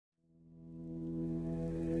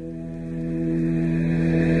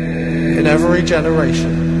every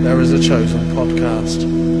generation there is a chosen podcast.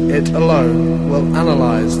 It alone will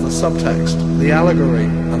analyse the subtext, the allegory,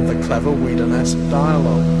 and the clever Whedon-esque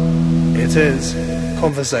dialogue. It is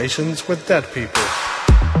Conversations with Dead People.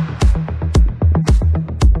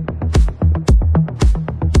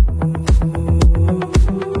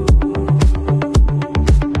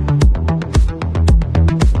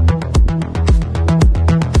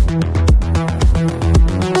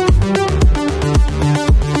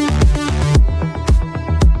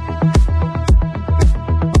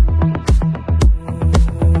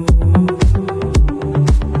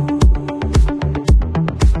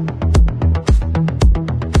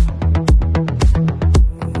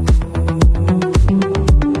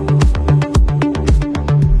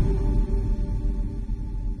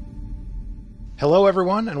 Hello,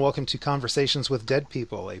 everyone, and welcome to Conversations with Dead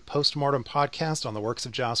People, a post-mortem podcast on the works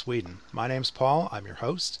of Joss Whedon. My name's Paul, I'm your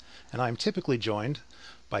host, and I'm typically joined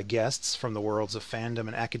by guests from the worlds of fandom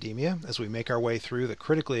and academia as we make our way through the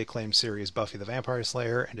critically acclaimed series Buffy the Vampire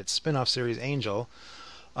Slayer and its spin-off series Angel.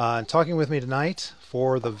 And talking with me tonight,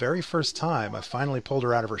 for the very first time, I finally pulled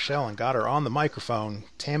her out of her shell and got her on the microphone,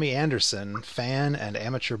 Tammy Anderson, fan and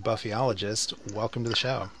amateur Buffyologist. Welcome to the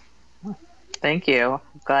show. Thank you.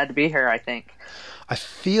 Glad to be here, I think. I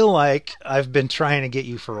feel like I've been trying to get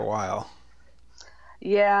you for a while.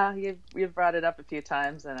 Yeah, you've brought it up a few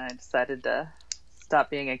times, and I decided to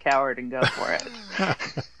stop being a coward and go for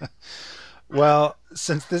it. Well,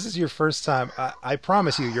 since this is your first time, I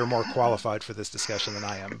promise you're more qualified for this discussion than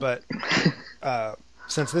I am. But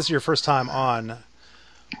since this is your first time on,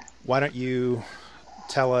 why don't you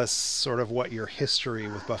tell us sort of what your history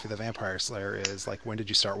with Buffy the Vampire Slayer is? Like, when did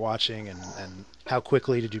you start watching, and how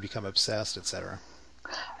quickly did you become obsessed, etc.?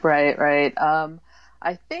 Right.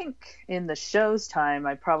 I think in the show's time,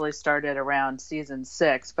 I probably started around season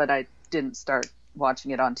 6, but I didn't start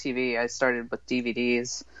watching it on TV. I started with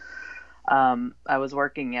DVDs. I was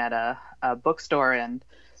working at a bookstore and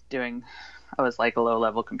I was like a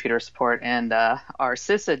low-level computer support, and our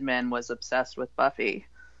sysadmin was obsessed with Buffy.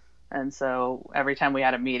 And so every time we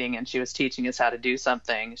had a meeting and she was teaching us how to do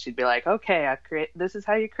something, she'd be like, okay, this is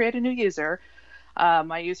how you create a new user.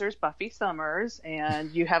 My user is Buffy Summers,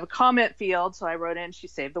 and you have a comment field. So I wrote in, she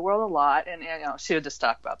saved the world a lot. And she would just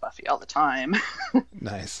talk about Buffy all the time.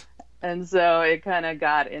 Nice. And so it kind of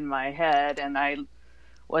got in my head, and I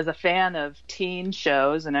was a fan of teen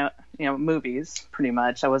shows and, movies, pretty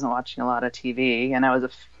much. I wasn't watching a lot of TV, and I was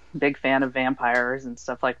a big fan of vampires and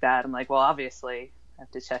stuff like that. I'm like, well, obviously I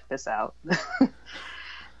have to check this out.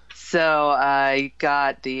 So I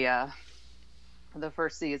got the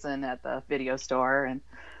first season at the video store, and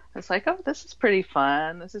I was like, oh, this is pretty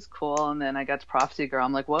fun. This is cool. And then I got to Prophecy Girl.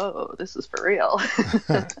 I'm like, whoa, this is for real.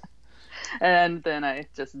 And then I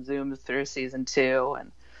just zoomed through season 2,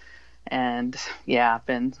 and yeah, I've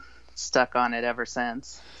been stuck on it ever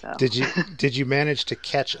since. So. Did you manage to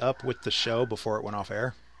catch up with the show before it went off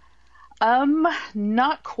air?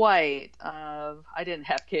 Not quite. I didn't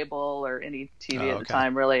have cable or any TV at the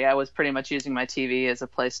time, really. I was pretty much using my TV as a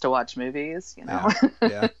place to watch movies,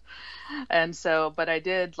 Yeah. And so, but I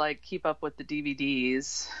did keep up with the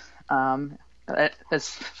DVDs.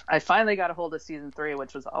 I finally got a hold of season 3,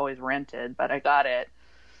 which was always rented, but I got it.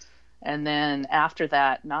 And then after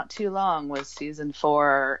that, not too long, was season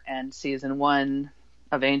 4 and season 1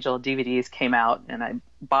 of Angel DVDs came out, and I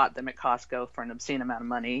bought them at Costco for an obscene amount of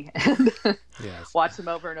money and Yes. watched them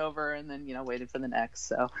over and over, and then waited for the next.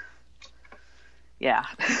 So yeah.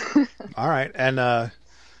 All right. And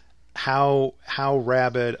how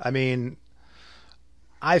rabid? I mean,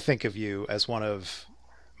 I think of you as one of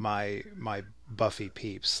my Buffy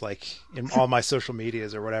peeps. Like, in all my social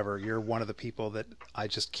medias or whatever, you're one of the people that I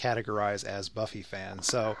just categorize as Buffy fans.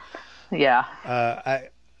 So yeah.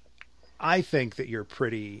 I think that you're a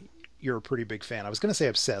pretty big fan. I was going to say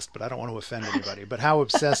obsessed, but I don't want to offend anybody. But how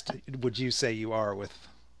obsessed would you say you are with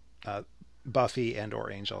Buffy and or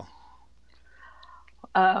Angel?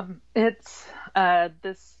 It's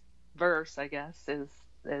this verse, I guess,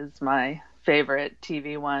 is my favorite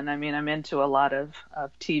TV one. I mean, I'm into a lot of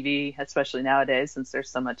TV, especially nowadays, since there's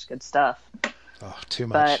so much good stuff. Oh, too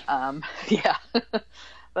much. But yeah.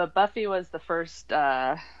 But Buffy was the first.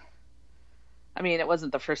 I mean, it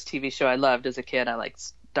wasn't the first TV show I loved as a kid. I liked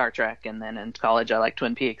Star Trek, and then in college I liked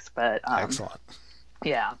Twin Peaks. But excellent.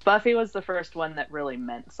 Yeah, Buffy was the first one that really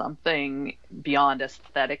meant something beyond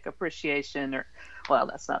aesthetic appreciation. Or, well,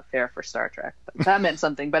 that's not fair for Star Trek, but that meant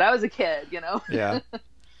something. But I was a kid, Yeah.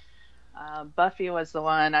 Buffy was the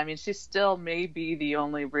one. I mean, she still may be the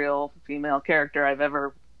only real female character I've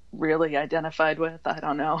ever really identified with. I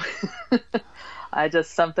don't know. I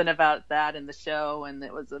just something about that in the show, and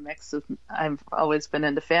it was a mix of. I've always been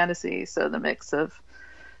into fantasy, so the mix of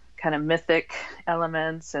kind of mythic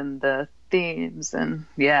elements and the themes, and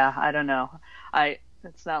yeah, I don't know.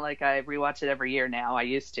 It's not like I rewatch it every year now. I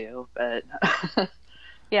used to, but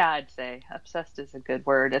yeah, I'd say obsessed is a good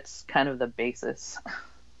word. It's kind of the basis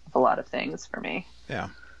of a lot of things for me. Yeah.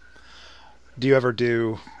 Do you ever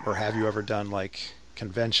do, or have you ever done like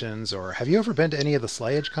conventions, or have you ever been to any of the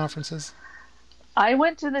Slayage conferences? I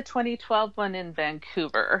went to the 2012 one in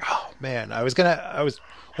Vancouver. Oh man, I was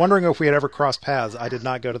wondering if we had ever crossed paths. I did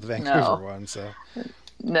not go to the Vancouver one, so.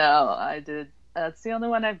 No, I did. That's the only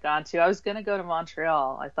one I've gone to. I was going to go to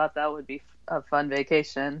Montreal. I thought that would be a fun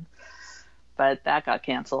vacation, but that got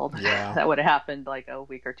canceled. Yeah. That would have happened like a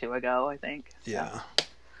week or two ago, I think. Yeah.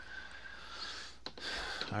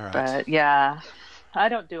 All right. But yeah, I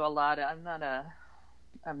don't do a lot of,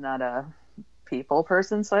 I'm not a people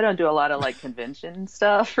person, so I don't do a lot of like convention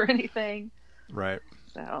stuff or anything. Right.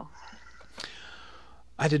 So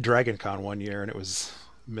I did Dragon Con one year and it was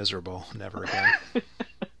miserable. Never again.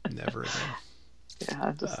 Never again. Yeah,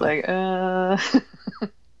 I'm just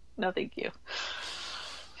no thank you.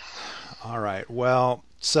 All right. Well,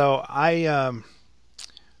 so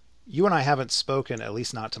you and I haven't spoken, at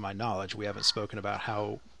least not to my knowledge, we haven't spoken about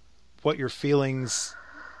what your feelings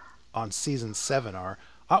on season 7 are.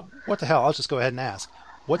 What the hell? I'll just go ahead and ask.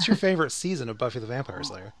 What's your favorite season of Buffy the Vampire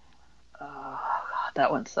Slayer? Oh, God,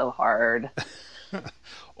 that one's so hard.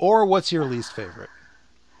 Or what's your least favorite?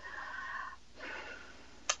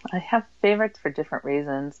 I have favorites for different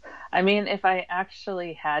reasons. I mean, if I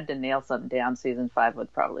actually had to nail something down, season 5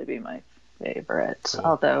 would probably be my favorite. Cool.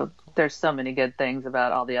 Although there's so many good things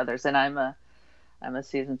about all the others, and I'm a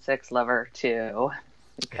season 6 lover too,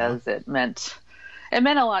 because it meant a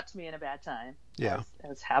lot to me in a bad time. Yeah,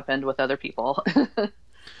 as happened with other people.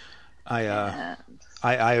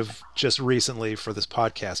 I've just recently for this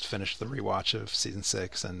podcast finished the rewatch of season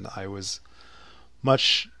 6, and I was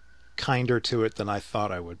much kinder to it than I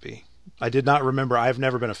thought I would be. I did not remember. I've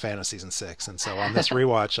never been a fan of season 6, and so on this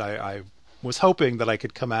rewatch, I was hoping that I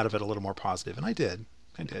could come out of it a little more positive, and I did.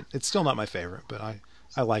 It's still not my favorite, but I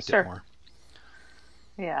liked it more.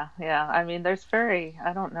 Yeah. I mean, I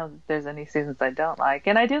don't know that there's any seasons I don't like,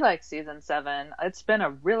 and I do like season 7. It's been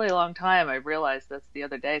a really long time. I realized this the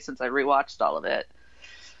other day since I rewatched all of it.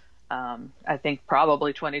 I think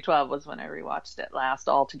probably 2012 was when I rewatched it last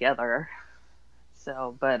altogether.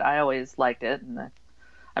 So, but I always liked it, and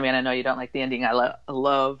I mean, I know you don't like the ending. I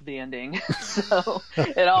love the ending, so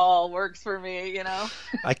it all works for me, you know.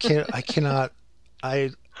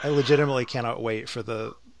 I legitimately cannot wait for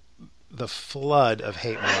the flood of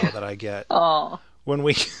hate mail that I get when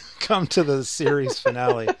we come to the series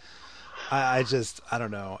finale. I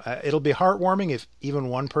don't know. It'll be heartwarming if even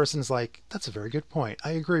one person's like, "That's a very good point.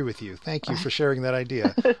 I agree with you. Thank you for sharing that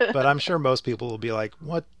idea." But I'm sure most people will be like,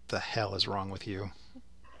 "What the hell is wrong with you?"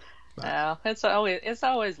 No, it's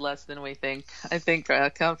always less than we think. I think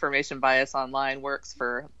confirmation bias online works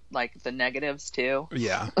for like the negatives too.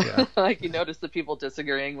 Yeah. Like you notice the people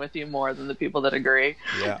disagreeing with you more than the people that agree.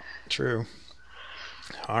 Yeah, true.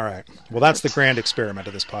 All right. Well, that's the grand experiment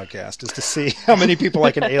of this podcast, is to see how many people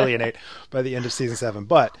I can alienate by the end of season 7.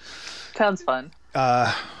 But sounds fun.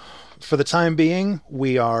 For the time being,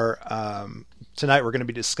 we are tonight we're going to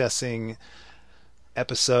be discussing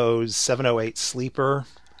episodes 708 Sleeper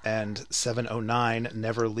and 709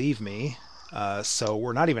 Never Leave Me. So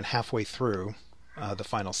we're not even halfway through the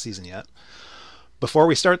final season yet. Before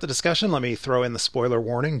we start the discussion, let me throw in the spoiler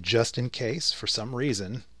warning, just in case, for some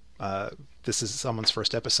reason, this is someone's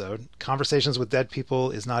first episode. Conversations with Dead People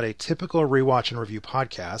is not a typical rewatch and review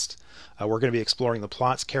podcast. We're going to be exploring the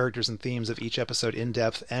plots, characters, and themes of each episode in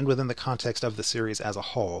depth and within the context of the series as a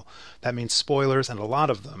whole. That means spoilers, and a lot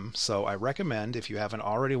of them, so I recommend, if you haven't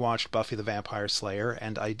already watched Buffy the Vampire Slayer,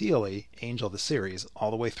 and ideally Angel the series,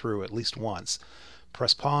 all the way through at least once,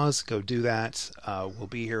 press pause, go do that. We'll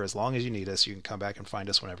be here as long as you need us. You can come back and find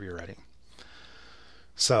us whenever you're ready.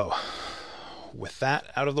 So, with that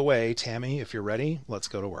out of the way, Tammy, if you're ready, let's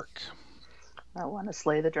go to work. I want to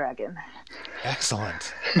slay the dragon.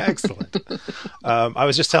 Excellent. I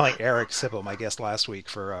was just telling Eric Sipple, my guest last week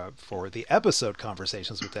for the episode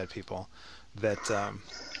Conversations with Dead People, that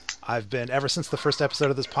I've been, ever since the first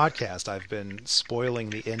episode of this podcast, I've been spoiling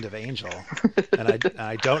the end of Angel, and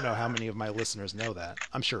I don't know how many of my listeners know that.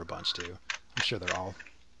 I'm sure a bunch do. I'm sure they're all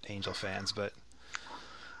Angel fans, but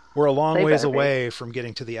we're a long ways away from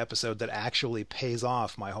getting to the episode that actually pays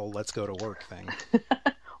off my whole "let's go to work" thing.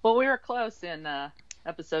 Well, we were close in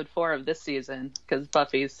episode 4 of this season, because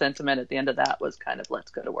Buffy's sentiment at the end of that was kind of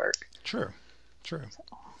let's go to work. True.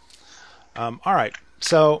 All right.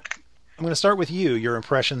 So I'm going to start with you. Your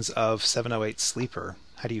impressions of 708 Sleeper.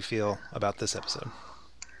 How do you feel about this episode?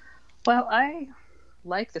 Well, I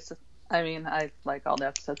like this. I mean, I like all the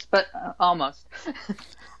episodes, but almost.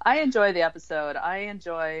 I enjoy the episode. I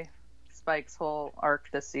enjoy Spike's whole arc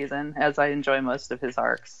this season, as I enjoy most of his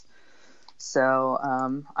arcs. So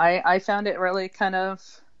I found it really kind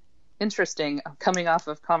of interesting coming off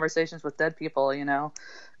of Conversations with Dead People, you know,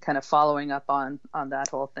 kind of following up on that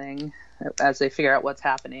whole thing as they figure out what's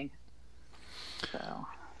happening. So,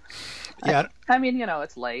 yeah. I mean, you know,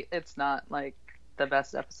 it's late. It's not like the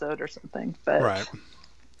best episode or something, but right.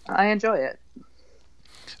 I enjoy it.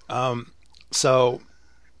 So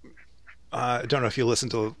I don't know if you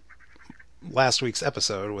listened to last week's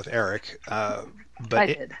episode with Eric, but I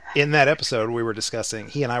did. In that episode,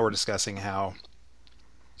 he and I were discussing how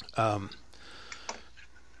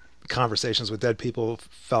Conversations with Dead People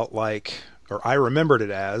felt like, or I remembered it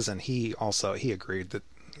as, and he agreed that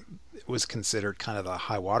it was considered kind of the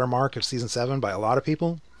high water mark of season 7 by a lot of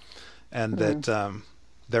people, and that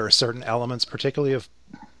there are certain elements, particularly of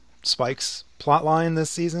Spike's plotline this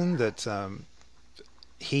season, that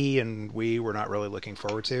he and we were not really looking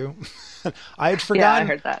forward to. I had forgotten. Yeah,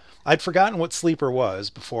 I heard that. I'd forgotten what Sleeper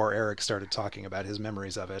was before Eric started talking about his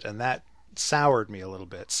memories of it, and that soured me a little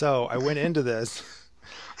bit. So I went into this.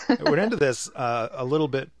 A little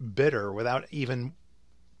bit bitter without even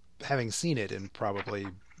having seen it in probably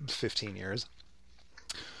 15 years.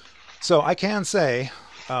 So I can say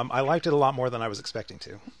I liked it a lot more than I was expecting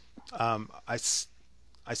to. I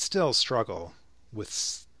still struggle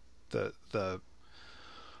with the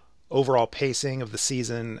overall pacing of the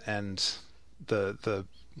season and the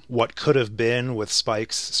what could have been with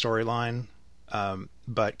Spike's storyline.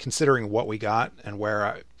 But considering what we got and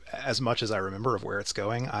as much as I remember of where it's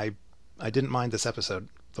going, I didn't mind this episode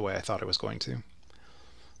the way I thought it was going to.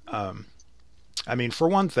 I mean, for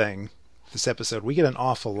one thing, this episode, we get an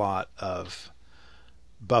awful lot of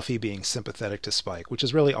Buffy being sympathetic to Spike, which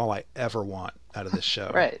is really all I ever want out of this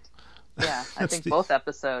show. Right. Yeah, I think both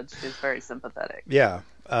episodes she's very sympathetic. Yeah.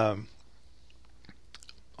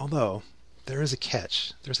 Although there is a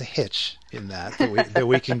catch. There's a hitch in that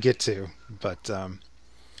we can get to. But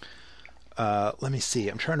let me see.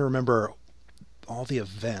 I'm trying to remember all the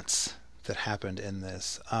events that happened in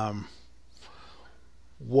this.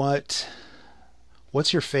 What's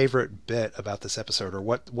your favorite bit about this episode, or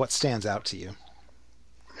what stands out to you?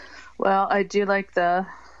 Well, I do like I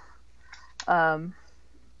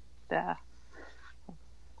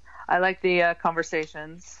like the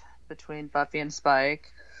conversations between Buffy and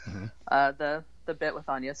Spike. Mm-hmm. The bit with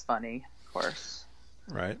Anya's funny, of course.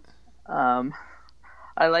 Right.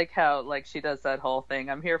 I like how she does that whole thing.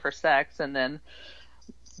 I'm here for sex, and then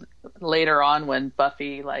later on when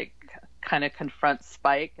Buffy kind of confronts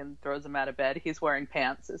Spike and throws him out of bed, he's wearing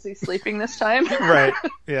pants. Is he sleeping this time? Right.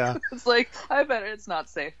 Yeah. It's like, I bet it's not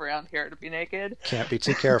safe around here to be naked. Can't be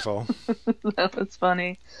too careful. That was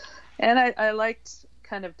funny. And I liked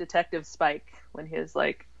kind of Detective Spike when he was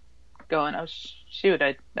going, oh shoot,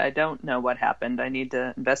 I don't know what happened. I need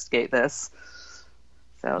to investigate this.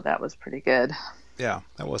 So that was pretty good. Yeah,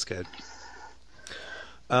 that was good.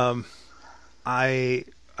 I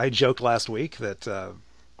joked last week that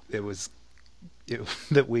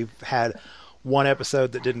that we've had one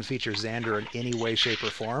episode that didn't feature Xander in any way, shape, or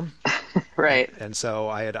form. Right. And so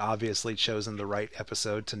I had obviously chosen the right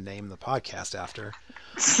episode to name the podcast after.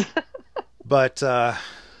 But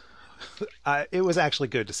it was actually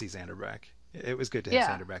good to see Xander back. It was good to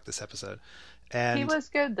have Xander back this episode. And he was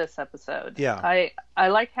good this episode. Yeah. I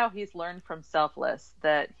like how he's learned from Selfless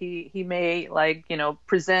that he may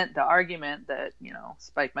present the argument that,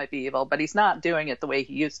 Spike might be evil, but he's not doing it the way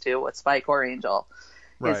he used to with Spike or Angel.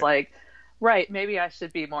 Right. He's like, right, maybe I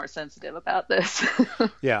should be more sensitive about this.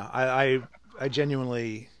 Yeah, I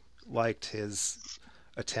genuinely liked his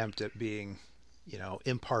attempt at being,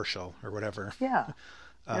 impartial or whatever. Yeah.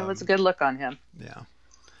 It was a good look on him.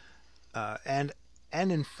 Yeah. And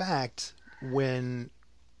in fact, when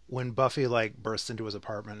Buffy bursts into his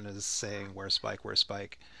apartment and is saying, "Where's Spike? Where's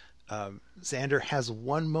Spike?" Xander has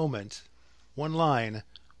one line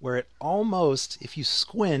where it almost, if you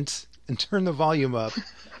squint and turn the volume up,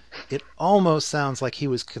 it almost sounds like he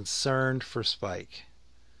was concerned for Spike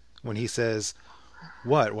when he says,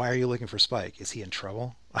 "What? Why are you looking for Spike? Is he in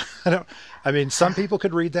trouble?" Some people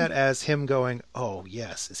could read that as him going, "Oh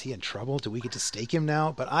yes, is he in trouble? Do we get to stake him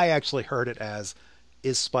now?" But I actually heard it as,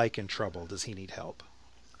 "Is Spike in trouble? Does he need help?"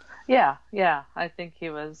 Yeah. I think he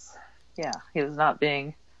was not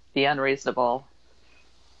being the unreasonable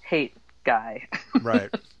hate guy.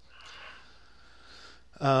 Right.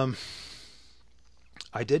 I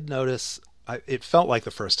did notice, it felt like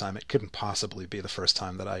the first time. It couldn't possibly be the first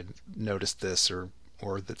time that I noticed this or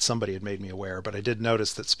that somebody had made me aware, but I did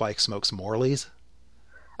notice that Spike smokes Morleys.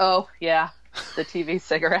 Oh, yeah. The TV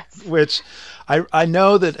cigarettes. Which I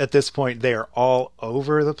know that at this point they are all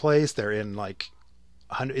over the place. They're in like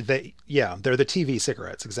they're the TV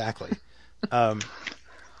cigarettes, exactly.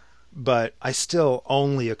 But I still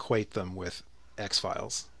only equate them with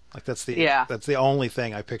X-Files. Like that's the only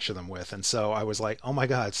thing I picture them with. And so I was like, oh my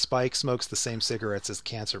God, Spike smokes the same cigarettes as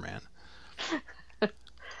Cancer Man.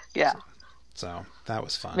 Yeah. So that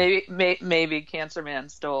was fun. Maybe Cancer Man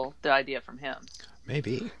stole the idea from him.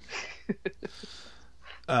 Maybe.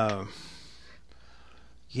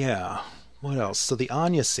 Yeah. What else? So the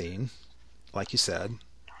Anya scene, like you said,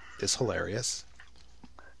 is hilarious.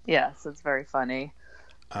 Yes, it's very funny.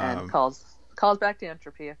 And calls back to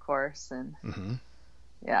Entropy, of course. And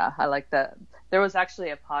yeah, I like that. There was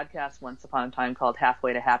actually a podcast once upon a time called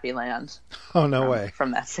Halfway to Happy Land. Oh, no way.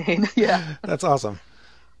 From that scene. Yeah. That's awesome.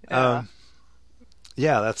 Yeah.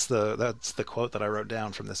 Yeah, that's the quote that I wrote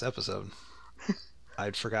down from this episode.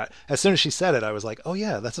 I'd forgot. As soon as she said it, I was like, oh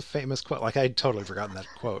yeah, that's a famous quote. Like I'd totally forgotten that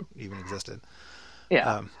quote even existed.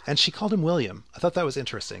 Yeah. And she called him William. I thought that was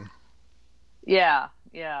interesting. Yeah.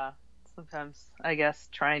 Sometimes, I guess,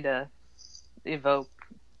 trying to evoke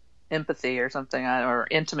empathy or something, or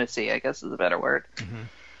intimacy, I guess is a better word. Mm-hmm.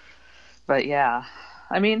 But yeah,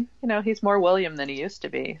 I mean, he's more William than he used to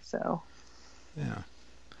be, so. Yeah.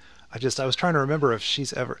 I was trying to remember if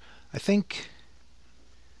she's ever, I think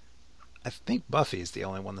Buffy's the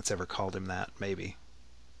only one that's ever called him that, maybe.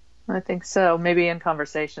 I think so. Maybe in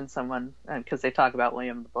conversation someone, because they talk about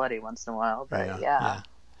William the Bloody once in a while, but yeah.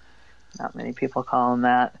 Not many people call him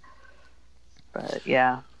that. But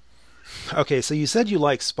yeah. Okay, so you said you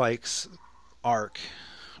like Spike's arc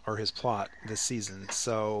or his plot this season.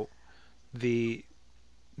 So the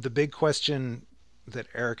big question that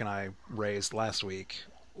Eric and I raised last week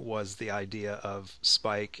was the idea of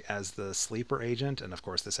Spike as the sleeper agent, and of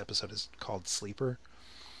course this episode is called Sleeper.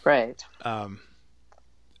 Right.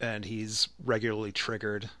 And he's regularly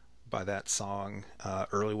triggered by that song,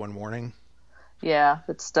 Early One Morning. Yeah,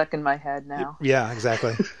 it's stuck in my head now. Yeah,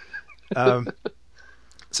 exactly.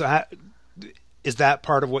 So is that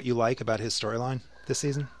part of what you like about his storyline this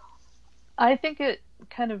season? I think it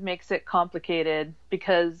kind of makes it complicated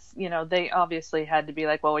because, they obviously had to be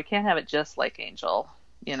like, well, we can't have it just like Angel,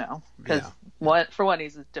 because for one,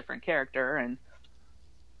 he's a different character and,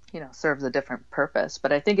 serves a different purpose.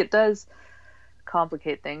 But I think it does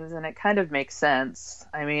complicate things and it kind of makes sense.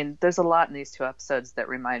 I mean, there's a lot in these two episodes that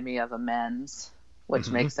remind me of Amends, which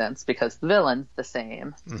makes sense because the villain's the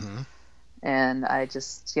same. Mm-hmm. And I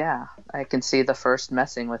just, I can see the first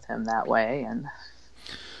messing with him that way. And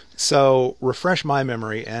so refresh my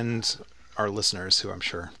memory and our listeners, who I'm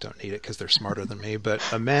sure don't need it because they're smarter than me, but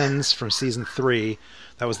Amends from season 3,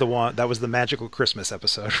 that was the magical Christmas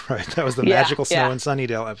episode, right? That was the magical Snow in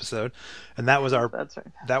Sunnydale episode. And that was That's right.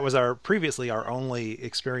 That was previously our only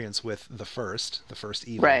experience with the first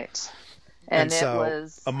evil. Right. And so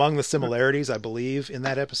was among the similarities, I believe, in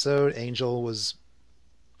that episode, Angel was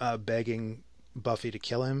begging Buffy to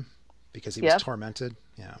kill him because he was tormented.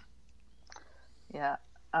 Yeah. Yeah.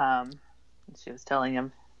 She was telling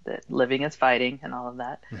him that living is fighting and all of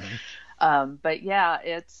that. Mm-hmm. But yeah,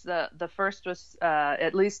 it's the first was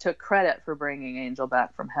at least took credit for bringing Angel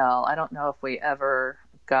back from hell. I don't know if we ever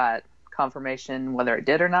got confirmation whether it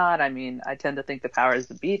did or not. I mean, I tend to think the powers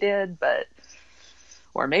that be did,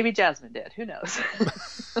 or maybe Jasmine did. Who knows?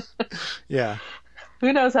 Yeah.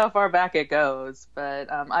 Who knows how far back it goes? But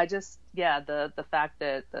I just, the fact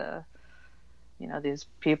that these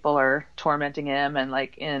people are tormenting him, and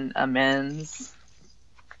like in Amends,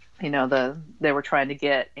 they were trying to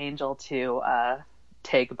get Angel to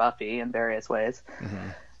take Buffy in various ways. Mm-hmm.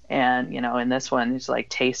 And, in this one, he's like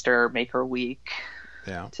taste her, make her weak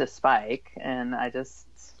to Spike. And I just,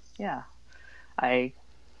 I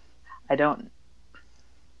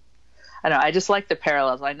just like the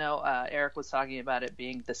parallels. I know Eric was talking about it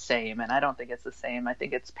being the same, and I don't think it's the same. I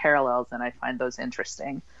think it's parallels, and I find those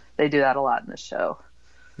interesting. They do that a lot in the show.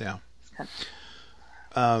 Yeah.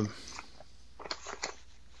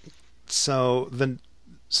 So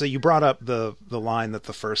you brought up the line that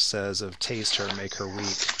the first says of taste her, make her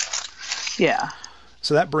weak. Yeah.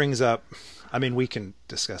 So that brings up, I mean, we can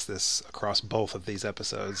discuss this across both of these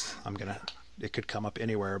episodes. It could come up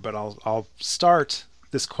anywhere, but I'll start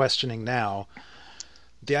this questioning now.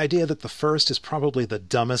 The idea that the first is probably the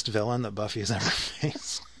dumbest villain that Buffy has ever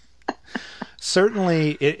faced.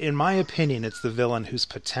 Certainly, in my opinion, it's the villain whose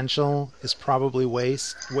potential is probably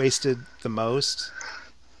wasted the most.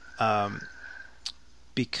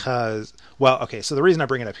 Because, well, okay, so the reason I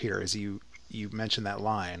bring it up here is you mentioned that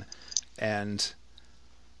line, and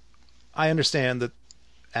I understand that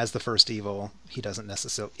as the first evil, he doesn't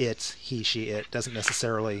necessarily, it doesn't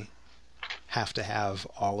necessarily have to have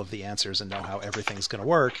all of the answers and know how everything's going to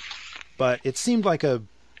work, but it seemed like a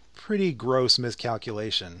pretty gross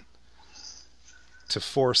miscalculation to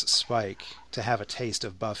force Spike to have a taste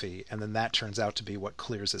of Buffy, and then that turns out to be what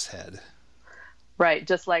clears his head. Right,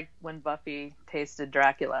 just like when Buffy tasted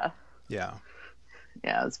Dracula. Yeah.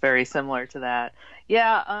 Yeah, it's very similar to that.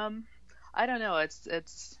 Yeah, I don't know.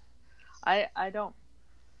 I don't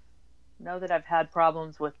know that I've had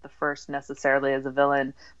problems with the first necessarily as a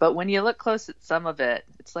villain, but when you look close at some of it,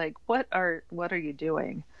 it's like, what are you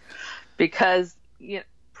doing? Because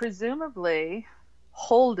presumably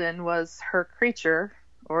Holden was her creature,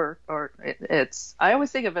 or it's. I always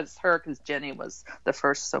think of it as her because Jenny was the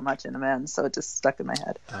first so much in Amends, so it just stuck in my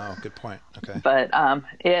head. Oh, good point. Okay. But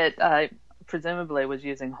it presumably was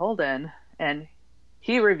using Holden, and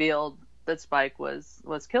he revealed that Spike was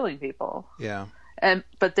killing people. Yeah.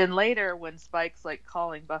 But then later, when Spike's like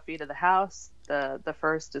calling Buffy to the house, the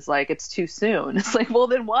first is like, it's too soon. It's like, well,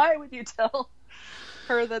 then why would you tell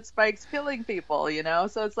her that Spike's killing people?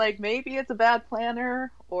 So it's like, maybe it's a bad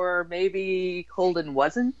planner, or maybe Holden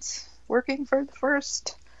wasn't working for the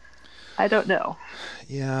first. I don't know.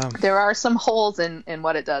 Yeah. There are some holes in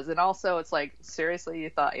what it does, and also it's like, seriously, you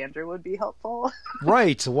thought Andrew would be helpful?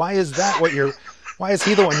 Right. Why is that why is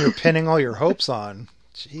he the one you're pinning all your hopes on?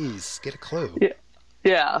 Jeez, get a clue.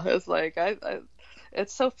 Yeah, it's like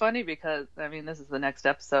it's so funny because this is the next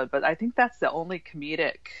episode, but I think that's the only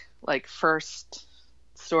comedic like first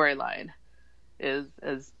storyline is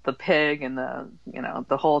the pig and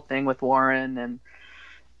the whole thing with Warren and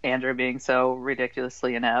Andrew being so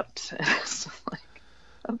ridiculously inept. It's like,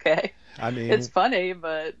 okay, it's funny,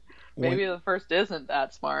 but maybe the first isn't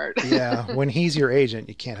that smart. Yeah, when he's your agent,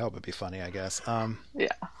 you can't help but be funny, I guess.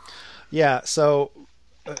 Yeah. So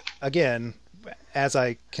again, as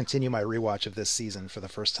I continue my rewatch of this season for the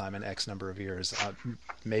first time in X number of years,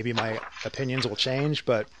 maybe my opinions will change,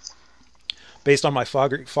 but based on my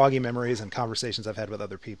foggy memories and conversations I've had with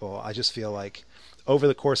other people, I just feel like over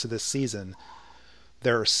the course of this season,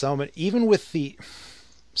 there are so many, even with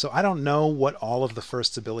so I don't know what all of the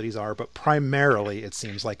First's abilities are, but primarily it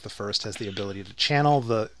seems like the First has the ability to channel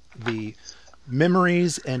the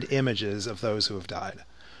memories and images of those who have died.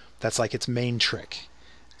 That's like its main trick.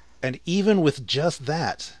 And even with just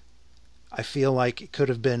that, I feel like it could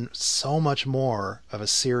have been so much more of a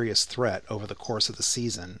serious threat over the course of the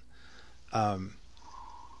season.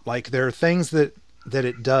 Like there are things that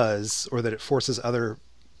it does, or that it forces other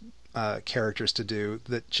characters to do,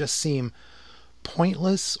 that just seem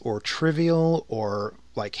pointless or trivial or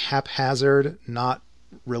like haphazard, not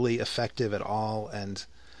really effective at all. And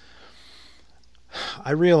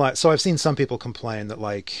I realize, so I've seen some people complain that,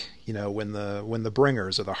 like, when the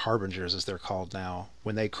Bringers, or the Harbingers as they're called now,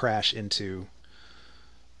 when they crash into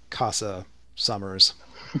Casa Summers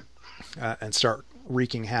and start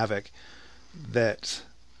wreaking havoc, that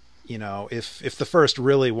if the First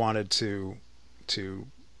really wanted to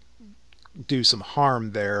do some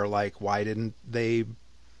harm there, like, why didn't they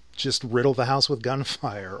just riddle the house with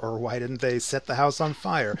gunfire, or why didn't they set the house on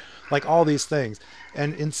fire? Like, all these things.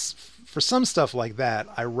 And for some stuff like that,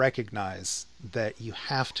 I recognize that you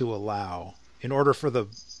have to allow, in order for the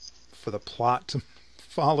plot to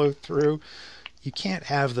follow through, you can't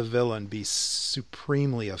have the villain be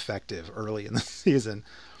supremely effective early in the season.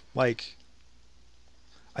 Like,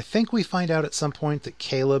 I think we find out at some point that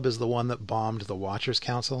Caleb is the one that bombed the Watchers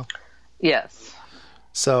Council. Yes.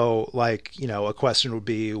 So, like, a question would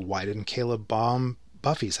be, why didn't Caleb bomb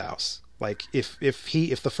Buffy's house? Like, if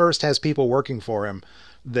the First has people working for him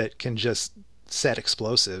that can just set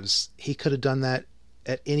explosives, he could have done that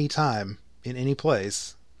at any time, in any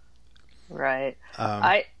place. Right.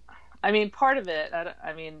 I mean, part of it,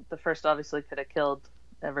 the First obviously could have killed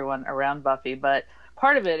everyone around Buffy, but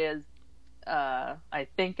part of it is, I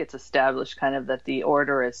think it's established kind of that the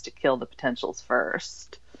order is to kill the potentials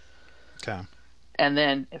first. Okay. And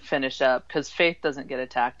then finish up, because Faith doesn't get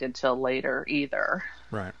attacked until later either.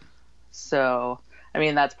 Right. So,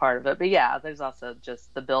 that's part of it. But yeah, there's also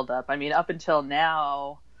just the build-up. Up until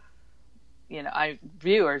now,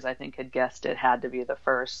 viewers, I think, had guessed it had to be the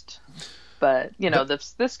First. But, the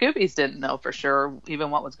Scoobies didn't know for sure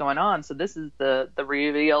even what was going on. So this is the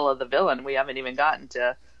reveal of the villain. We haven't even gotten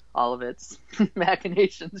to all of its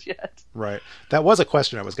machinations yet. Right. That was a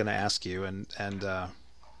question I was going to ask you, and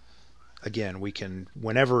again, we can,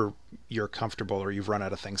 whenever you're comfortable or you've run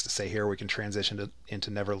out of things to say here, we can transition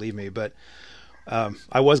into Never Leave Me. But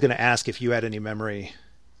I was going to ask if you had any memory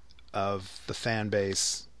of the fan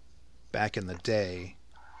base back in the day,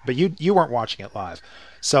 but you weren't watching it live.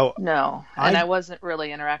 So no, and I wasn't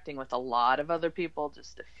really interacting with a lot of other people,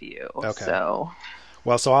 just a few. Okay. So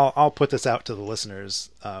I'll put this out to the listeners,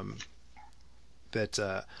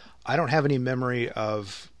 that I don't have any memory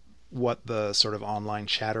of what the sort of online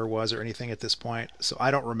chatter was or anything at this point. So I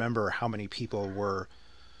don't remember how many people were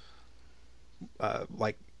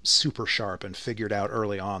like super sharp and figured out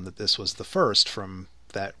early on that this was the first from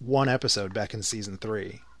that one episode back in season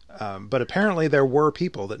 3. But apparently there were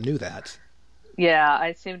people that knew that. Yeah,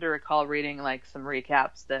 I seem to recall reading like some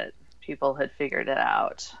recaps that people had figured it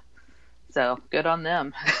out. So good on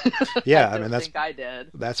them. Yeah, I think I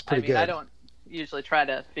did. That's pretty good. I don't usually try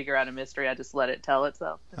to figure out a mystery. I just let it tell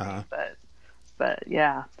itself to me. But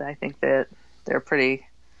yeah, I think that they're pretty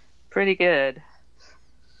good.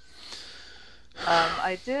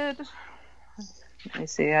 I did. Let me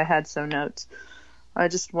see. I had some notes. I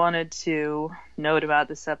just wanted to note about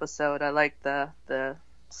this episode. I like the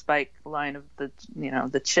Spike line of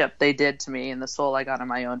the chip they did to me and the soul I got on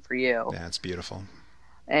my own for you. Yeah, it's beautiful.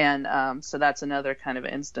 And so that's another kind of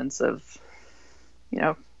instance of,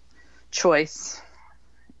 choice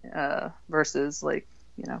versus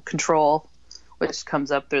control, which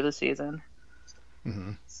comes up through the season.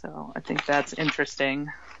 Mm-hmm. So I think that's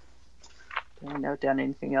interesting. Did I note down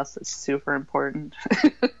anything else that's super important?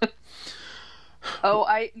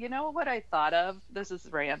 You know what I thought of? This is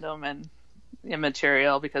random and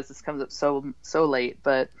immaterial because this comes up so late,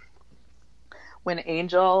 but when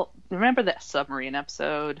Angel, remember that submarine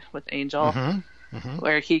episode with Angel,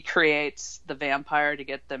 where he creates the vampire to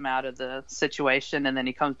get them out of the situation, and then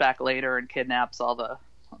he comes back later and kidnaps all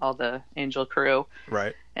the Angel crew.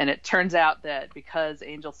 Right. And it turns out that because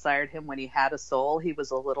Angel sired him when he had a soul, he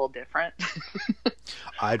was a little different.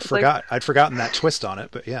 I'd forgotten that twist on it,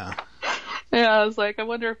 but yeah. Yeah, I was like, I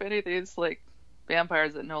wonder if any of these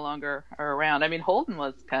vampires that no longer are around. I mean, Holden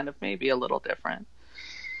was kind of maybe a little different.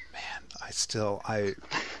 Man,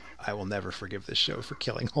 I will never forgive this show for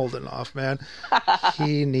killing Holden off, man.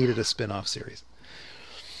 He needed a spin-off series.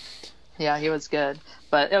 Yeah, he was good.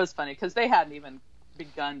 But it was funny because they hadn't even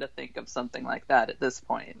begun to think of something like that at this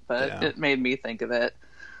point. But It made me think of it.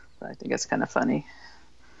 So I think it's kind of funny.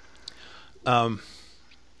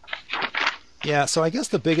 Yeah, so I guess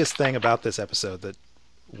the biggest thing about this episode that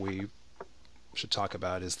we should talk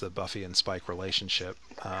about is the Buffy and Spike relationship.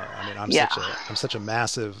 I'm such a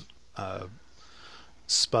massive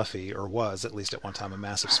Spuffy, or was at least at one time a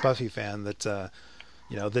massive Spuffy fan, that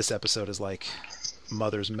this episode is like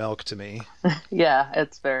mother's milk to me. Yeah,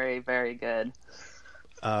 it's very, very good.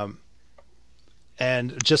 And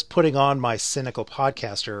just putting on my cynical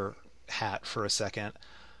podcaster hat for a second,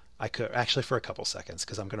 I could actually, for a couple seconds,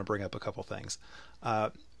 because I'm going to bring up a couple things.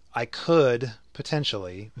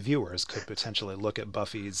 Viewers could potentially look at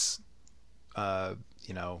Buffy's,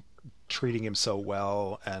 treating him so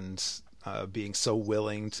well and being so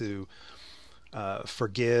willing to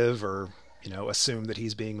forgive or, assume that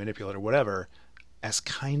he's being manipulated or whatever, as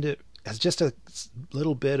just a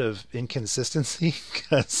little bit of inconsistency.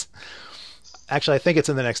 Because actually, I think it's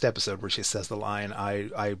in the next episode where she says the line,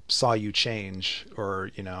 I saw you change,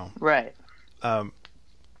 or, Right.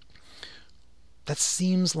 That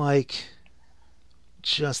seems like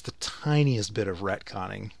just the tiniest bit of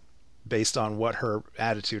retconning based on what her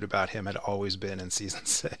attitude about him had always been in season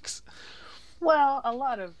 6. Well, a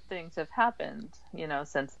lot of things have happened,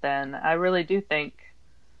 since then. I really do think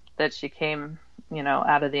that she came,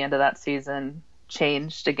 out of the end of that season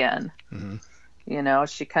changed again. Mm-hmm.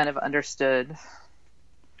 She kind of understood,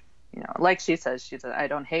 like she says, I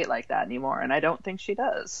don't hate like that anymore. And I don't think she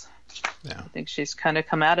does. Yeah. I think she's kind of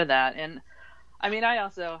come out of that. And I mean, I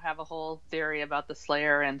also have a whole theory about the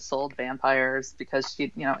Slayer and souled vampires, because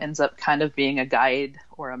she, ends up kind of being a guide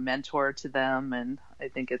or a mentor to them. And I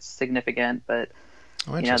think it's significant, but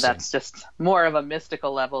that's just more of a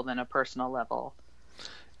mystical level than a personal level.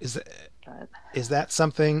 Is that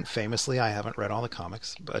something, famously, I haven't read all the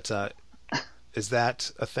comics, but is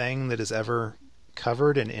that a thing that is ever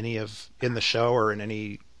covered in the show or in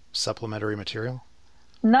any supplementary material?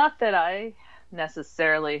 Not that I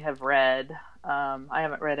necessarily have read. I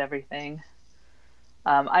haven't read everything.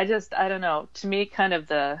 I don't know. To me, kind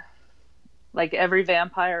of every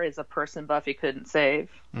vampire is a person Buffy couldn't save.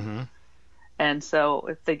 Mm-hmm. And so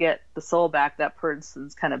if they get the soul back, that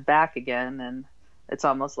person's kind of back again. And it's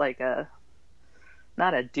almost like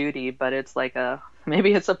not a duty, but it's like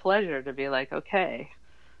maybe it's a pleasure to be like, okay,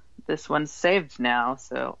 this one's saved now.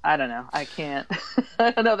 So I don't know. I can't.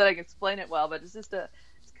 I don't know that I can explain it well, but it's just it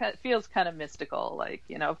feels kind of mystical. Like,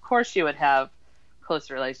 of course she would have close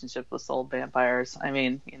relationships with soul vampires. I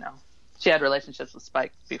mean, she had relationships with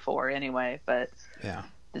Spike before anyway, but yeah,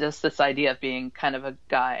 just this idea of being kind of a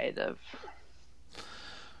guide of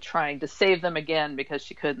trying to save them again because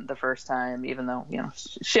she couldn't the first time, even though,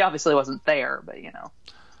 she obviously wasn't there, but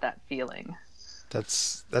that feeling.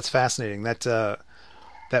 That's fascinating.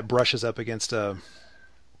 That brushes up against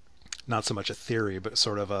not so much a theory, but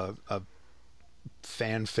sort of a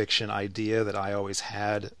fan fiction idea that I always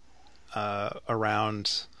had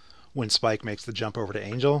around when Spike makes the jump over to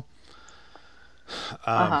Angel.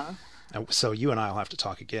 So you and I will have to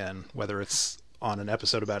talk again, whether it's on an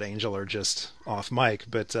episode about Angel or just off mic.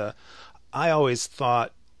 But I always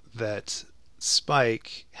thought that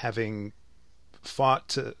Spike, having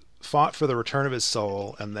fought for the return of his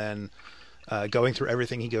soul, and then going through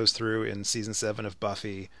everything he goes through in season 7 of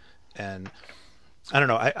Buffy, and I don't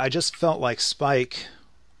know, I just felt like Spike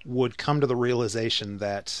would come to the realization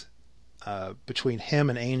that between him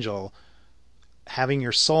and Angel, having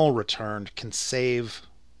your soul returned can save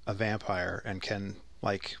a vampire and can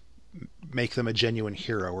make them a genuine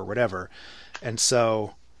hero or whatever. And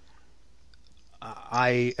so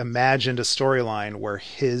I imagined a storyline where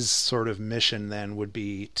his sort of mission then would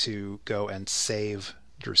be to go and save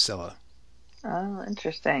Drusilla. Oh,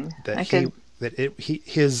 interesting.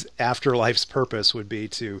 His afterlife's purpose would be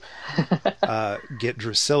to get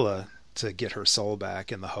Drusilla to get her soul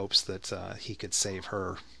back in the hopes that he could save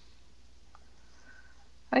her.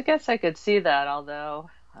 I guess I could see that, although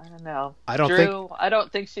I don't know. I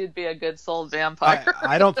don't think she'd be a good soul vampire.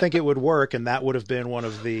 I don't think it would work, and that would have been one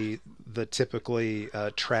of the typically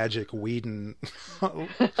tragic Whedon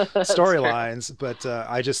storylines. But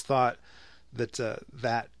I just thought that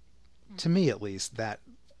that, to me at least, that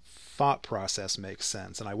thought process makes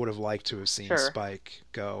sense, and I would have liked to have seen Spike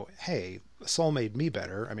go, "Hey, the soul made me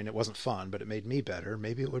better. I mean, it wasn't fun, but it made me better.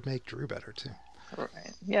 Maybe it would make Drew better too."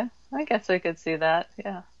 Right. Yeah, I guess I could see that.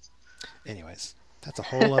 Yeah. Anyways, that's a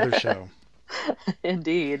whole other show.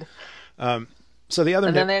 Indeed. So the other,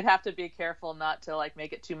 and then they'd have to be careful not to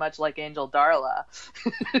make it too much like Angel Darla,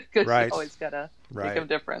 because you always gotta make them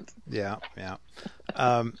different. Yeah, yeah.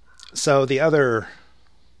 So the other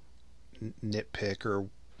nitpick, or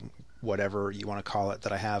whatever you want to call it,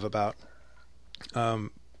 that I have about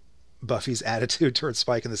Buffy's attitude towards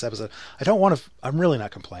Spike in this episode, I'm really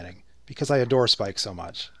not complaining, because I adore Spike so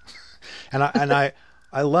much, and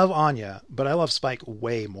I love Anya, but I love Spike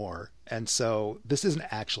way more. And so this isn't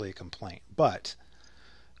actually a complaint, but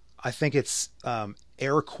I think it's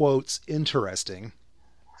air quotes interesting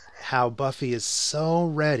how Buffy is so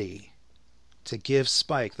ready to give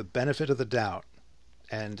Spike the benefit of the doubt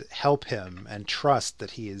and help him and trust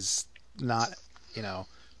that he is not,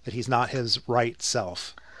 that he's not his right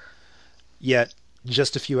self. Yet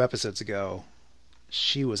just a few episodes ago,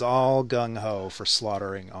 she was all gung-ho for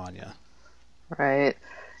slaughtering Anya. Right.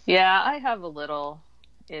 Yeah, I have a little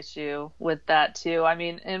issue with that too. I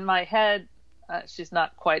mean, in my head, she's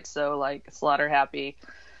not quite so slaughter happy,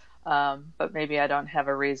 but maybe I don't have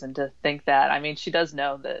a reason to think that. I mean, she does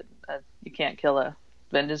know that you can't kill a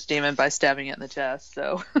vengeance demon by stabbing it in the chest.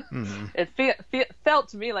 So it felt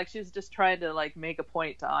to me like she was just trying to make a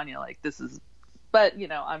point to Anya, this is. But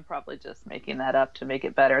I'm probably just making that up to make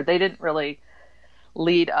it better. They didn't really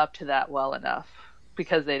lead up to that well enough,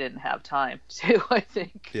 because they didn't have time to, I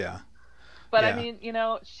think. Yeah. But yeah. I mean,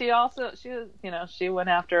 she went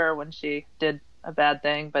after her when she did a bad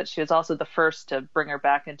thing, but she was also the first to bring her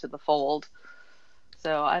back into the fold.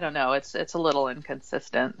 So I don't know. It's a little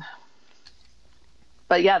inconsistent.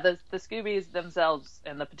 But yeah, the Scoobies themselves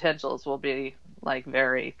and the potentials will be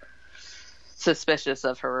very suspicious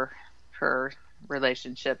of her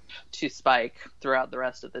relationship to Spike throughout the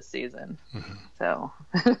rest of the season. Mm-hmm. So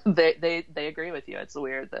they agree with you. It's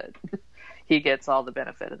weird that he gets all the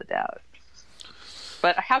benefit of the doubt.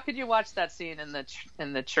 But how could you watch that scene in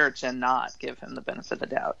the church and not give him the benefit of the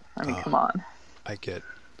doubt? I mean, come on. I get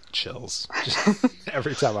chills just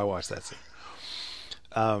every time I watch that scene.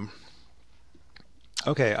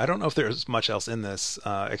 Okay, I don't know if there's much else in this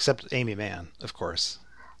except Amy Mann, of course.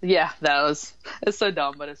 Yeah, it's so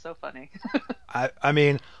dumb, but it's so funny. I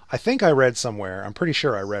mean, I think I read somewhere, I'm pretty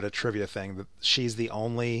sure I read a trivia thing, that she's the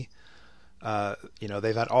only,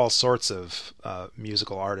 they've had all sorts of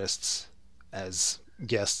musical artists as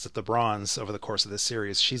guests at the Bronze over the course of this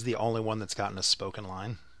series. She's the only one that's gotten a spoken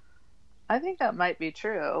line. I think that might be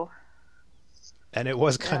true. And it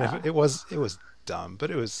was it was dumb, but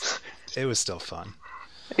it was still fun.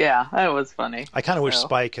 Yeah, it was funny. I kind of wish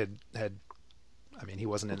Spike had I mean, he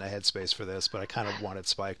wasn't in a headspace for this, but I kind of wanted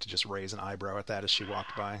Spike to just raise an eyebrow at that as she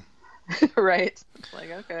walked by. Right. It's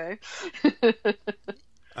like, okay.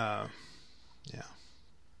 Yeah.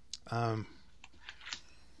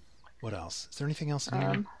 What else? Is there anything else in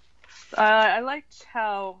here? I liked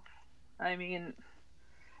how, I mean,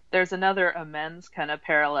 there's another amends kind of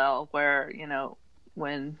parallel where,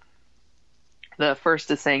 when the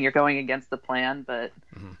first is saying you're going against the plan, but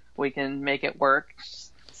we can make it work,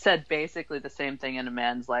 said basically the same thing in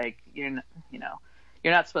amends, like, you're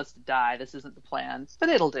not supposed to die. This isn't the plan, but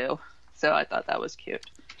it'll do. So I thought that was cute.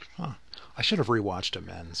 Huh. I should have rewatched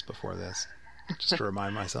Amends before this, just to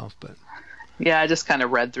remind myself, but... Yeah, I just kind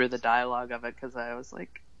of read through the dialogue of it because I was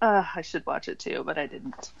like, I should watch it too, but I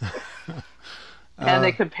didn't. And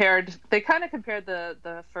they kind of compared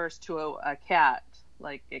the first to a cat.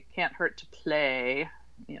 Like, it can't hurt to play,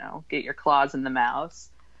 get your claws in the mouse.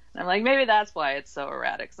 And I'm like, maybe that's why it's so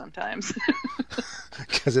erratic sometimes.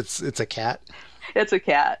 Because it's a cat? It's a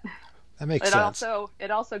cat. That makes sense.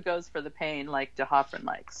 It also goes for the pain like De Hoffman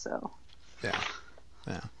likes, so. Yeah.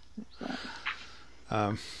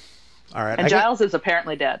 All right. And Giles is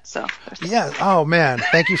apparently dead, so. Yeah. Oh man,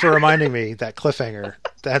 thank you for reminding me that cliffhanger.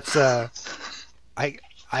 That's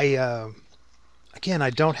again, I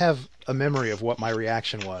don't have a memory of what my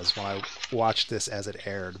reaction was when I watched this as it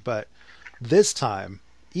aired, but this time,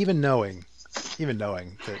 even knowing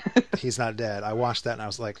that he's not dead, I watched that and I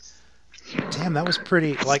was like, damn, that was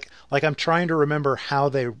pretty, like I'm trying to remember how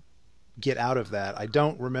they get out of that. I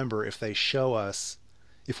don't remember if they show us,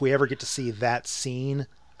 if we ever get to see that scene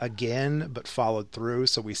again, but followed through,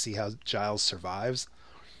 so we see how Giles survives.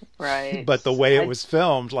 Right. But the way it was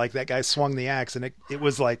filmed, like that guy swung the axe and it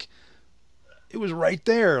was like, it was right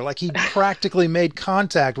there. Like he practically made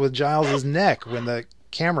contact with Giles's neck when the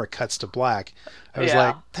camera cuts to black. I was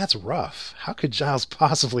like, that's rough. How could Giles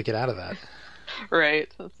possibly get out of that?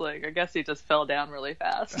 Right. It's like, I guess he just fell down really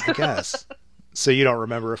fast. I guess. So you don't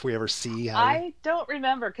remember if we ever see how... I don't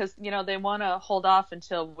remember because, they want to hold off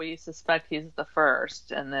until we suspect he's the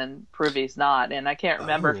first and then prove he's not. And I can't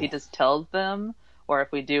remember if he just tells them or if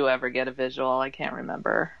we do ever get a visual. I can't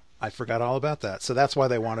remember. I forgot all about that. So that's why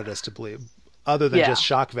they wanted us to believe, other than just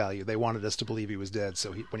shock value, they wanted us to believe he was dead.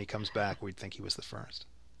 So when he comes back, we'd think he was the first.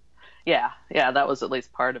 Yeah. Yeah, that was at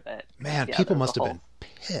least part of it. Man, people must have been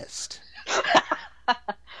pissed.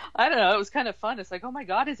 I don't know. It was kind of fun. It's like, oh my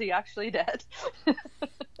God, is he actually dead?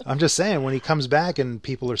 I'm just saying, when he comes back and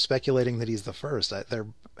people are speculating that he's the first, there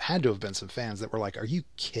had to have been some fans that were like, are you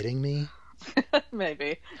kidding me?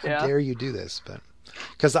 Maybe. How dare you do this? But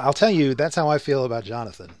because I'll tell you, that's how I feel about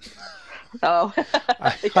Jonathan. Oh.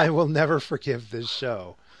 I will never forgive this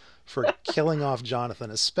show for killing off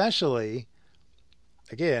Jonathan, especially,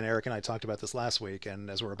 again, Eric and I talked about this last week, and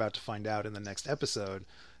as we're about to find out in the next episode,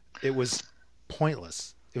 it was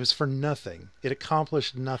pointless. It was for nothing. It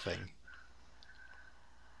accomplished nothing.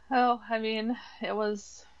 Oh, I mean, it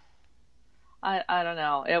was, I don't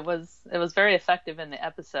know. It was very effective in the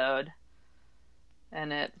episode,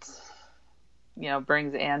 and it,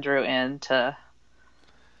 brings Andrew into,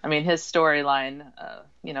 I mean, his storyline,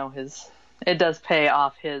 it does pay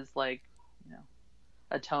off his,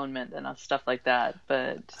 atonement and stuff like that,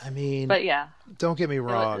 but yeah, don't get me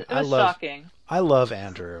wrong. It was shocking. I love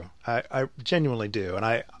Andrew. I genuinely do, and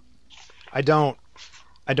I don't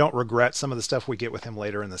regret some of the stuff we get with him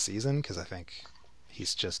later in the season because I think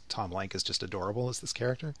Tom Lenk is just adorable as this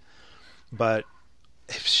character. But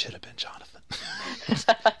it should have been Jonathan.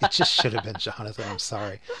 It just should have been Jonathan. I'm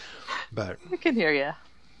sorry, but I can hear you.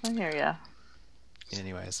 I hear you.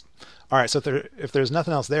 Anyways, all right. So if there's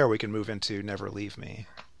nothing else there, we can move into Never Leave Me.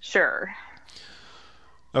 Sure.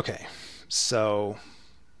 Okay, so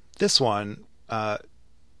this one,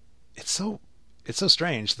 it's so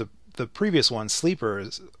strange. The previous one, Sleeper,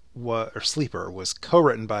 was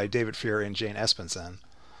co-written by David Fury and Jane Espenson,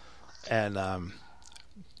 and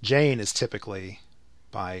Jane is typically,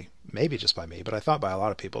 maybe just by me, but I thought by a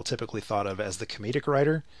lot of people, typically thought of as the comedic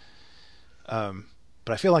writer.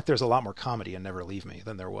 But I feel like there's a lot more comedy in Never Leave Me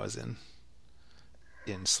than there was in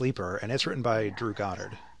Sleeper, and it's written by Drew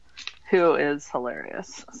Goddard, who is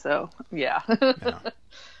hilarious. So yeah.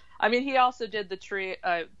 I mean, he also did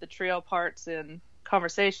the trio parts in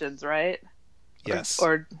Conversations, right? Yes.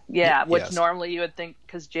 Which yes. Normally you would think,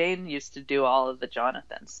 because Jane used to do all of the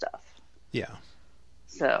Jonathan stuff. Yeah.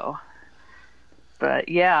 So, but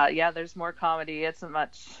yeah, there's more comedy. It's a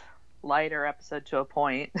much lighter episode to a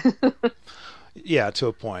point. Yeah, to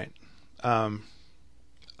a point. I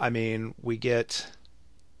mean,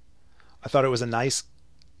 I thought it was a nice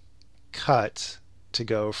cut to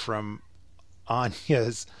go from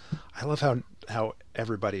Anya's. I love how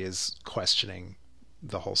everybody is questioning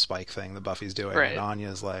the whole Spike thing that Buffy's doing, Right. and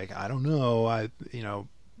Anya's like, I don't know,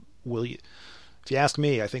 William. If you ask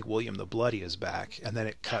me, I think William the Bloody is back, and then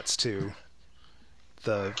it cuts to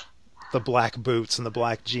the black boots and the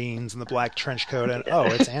black jeans and the black trench coat, and oh,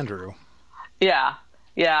 it's Andrew. Yeah.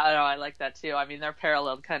 Yeah, I like that too. I mean, they're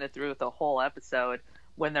paralleled kind of through the whole episode.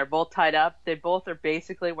 When they're both tied up, they both are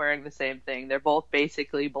basically wearing the same thing. They're both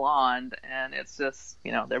basically blonde, and it's just,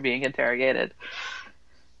 they're being interrogated.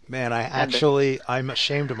 Man, I'm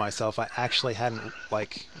ashamed of myself. I actually hadn't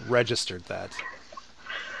registered that.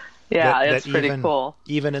 Yeah, it's pretty even, cool.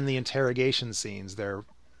 Even in the interrogation scenes, they're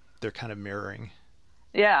kind of mirroring.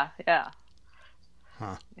 Yeah.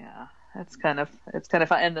 Huh. Yeah, it's kind of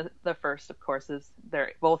fun. And the first, of course, is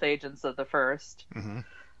they're both agents of the first. Mm-hmm.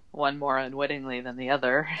 One more unwittingly than the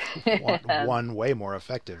other. One way more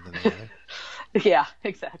effective than the other. Yeah,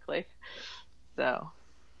 exactly. So.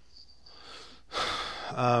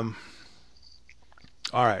 All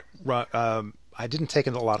right. I didn't take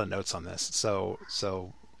a lot of notes on this,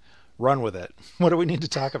 so run with it. What do we need to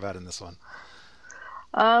talk about in this one?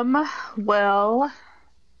 Well,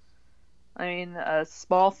 I mean, a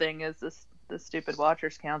small thing is the stupid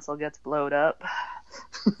Watchers Council gets blowed up.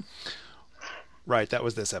 Right, that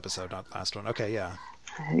was this episode, not the last one. Okay, yeah.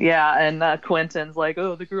 Yeah, and Quentin's like,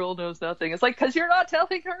 "Oh, the girl knows nothing." It's like, because you're not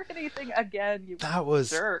telling her anything again. You that was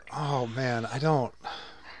jerk. Oh man, I don't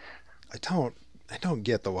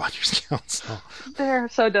get the Watchers Council. They're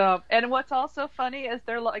so dumb. And what's also funny is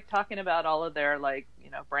they're talking about all of their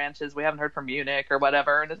branches. We haven't heard from Munich or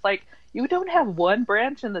whatever, and it's like, you don't have one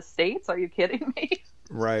branch in the States? Are you kidding me?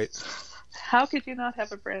 Right. How could you not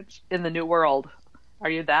have a branch in the New World? Are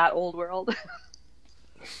you that old world?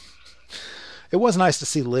 It was nice to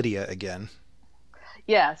see Lydia again.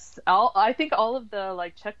 Yes. I think all of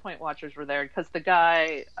the checkpoint watchers were there, because the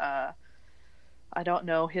guy, I don't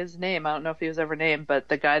know his name. I don't know if he was ever named, but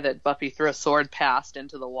the guy that Buffy threw a sword past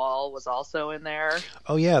into the wall was also in there.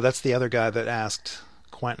 Oh yeah, that's the other guy that asked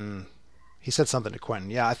Quentin. He said something to Quentin.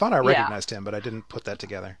 Yeah, I thought I recognized him, but I didn't put that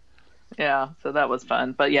together. Yeah, so that was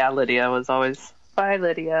fun. But yeah, Lydia was always, bye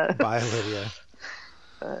Lydia. Bye Lydia.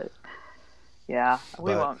 But yeah,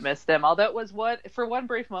 we won't miss them. Although it was for one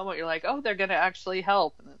brief moment, you're like, oh, they're going to actually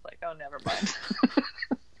help. And it's like, oh, never mind.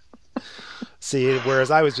 See,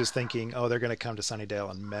 whereas I was just thinking, oh, they're going to come to Sunnydale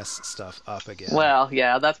and mess stuff up again. Well,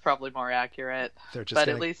 yeah, that's probably more accurate. But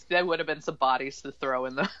at least there would have been some bodies to throw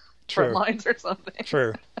in the front lines or something.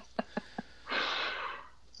 True.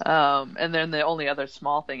 And then the only other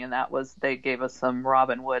small thing in that was they gave us some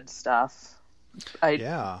Robin Wood stuff.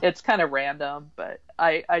 It's kind of random, but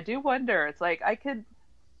I do wonder. It's like I could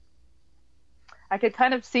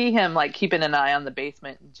kind of see him keeping an eye on the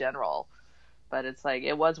basement in general, but it's like,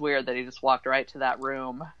 it was weird that he just walked right to that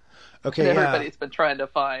room. Okay, that everybody's been trying to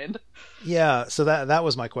find. Yeah, so that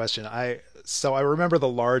was my question. I remember the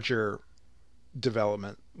larger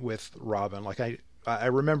development with Robin. I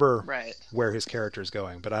remember where his character is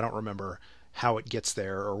going, but I don't remember how it gets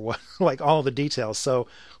there or what, all the details. So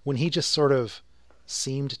when he just sort of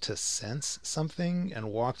seemed to sense something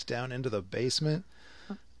and walked down into the basement,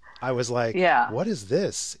 I was like, what is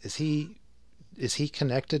this? Is he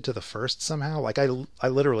connected to the first somehow? I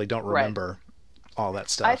literally don't remember all that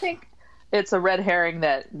stuff. I think it's a red herring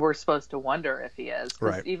that we're supposed to wonder if he is.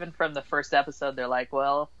 Right. Even from the first episode, they're like,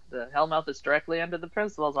 well, the Hellmouth is directly under the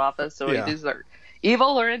principal's office, so he's either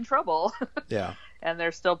evil or in trouble. Yeah. And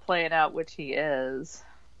they're still playing out which he is.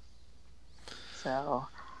 So,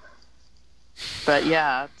 but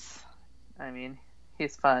yeah,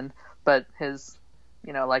 he's fun. But his,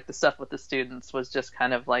 the stuff with the students was just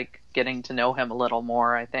kind of getting to know him a little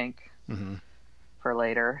more, I think, for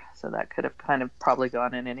later. So that could have kind of probably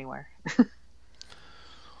gone in anywhere.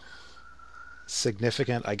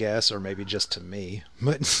 Significant, I guess, or maybe just to me,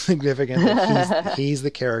 but significant that he's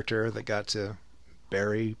the character that got to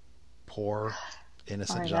bury poor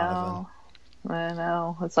innocent Jonathan. I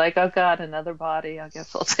know. It's like, oh God, another body. I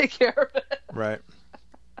guess I'll take care of it. Right.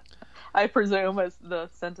 I presume is the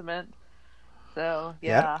sentiment. So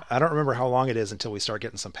yeah. I don't remember how long it is until we start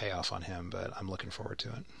getting some payoff on him, but I'm looking forward to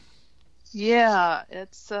it. Yeah,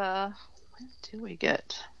 it's when do we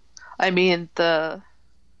get? The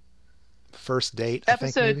first date,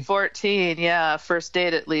 episode I think, maybe? 14. Yeah, first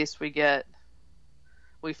date. At least we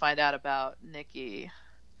find out about Nikki.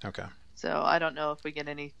 Okay. So I don't know if we get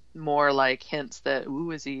any more hints that,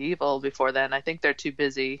 ooh, is he evil before then. I think they're too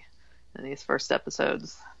busy in these first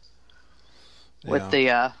episodes with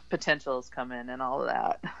the potentials come in and all of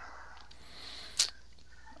that.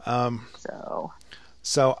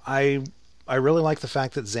 So I really like the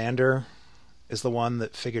fact that Xander is the one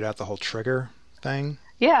that figured out the whole trigger thing.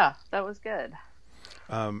 Yeah, that was good.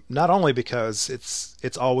 Not only because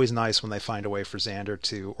it's always nice when they find a way for Xander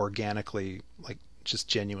to organically, like, just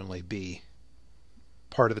genuinely be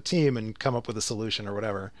part of the team and come up with a solution or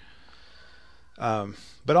whatever,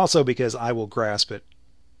 but also because I will grasp at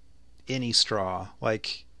any straw,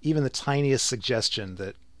 like even the tiniest suggestion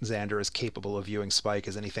that Xander is capable of viewing Spike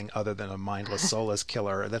as anything other than a mindless soulless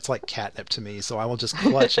killer. That's like catnip to me, so I will just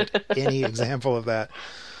clutch at any example of that.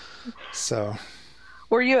 So,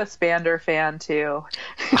 were you a Spander fan too?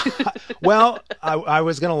 Well, I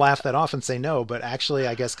was going to laugh that off and say no, but actually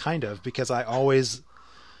I guess kind of, because I always,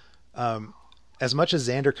 as much as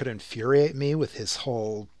Xander could infuriate me with his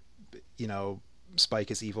whole, Spike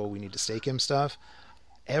is evil, we need to stake him stuff,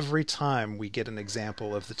 every time we get an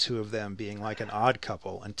example of the two of them being like an odd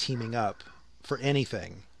couple and teaming up for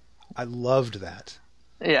anything, I loved that.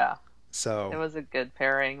 Yeah. So it was a good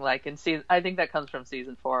pairing. Like in season, I think that comes from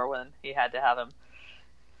season 4 when he had to have him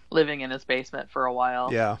living in his basement for a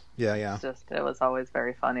while. Yeah. It was always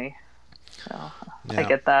very funny. So yeah. I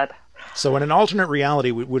get that. So in an alternate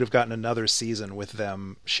reality, we would have gotten another season with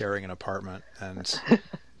them sharing an apartment and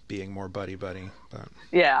being more buddy-buddy. But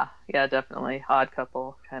yeah, definitely odd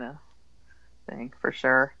couple kind of thing for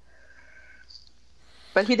sure.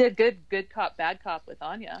 But he did good cop, bad cop with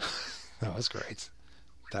Anya. That was great.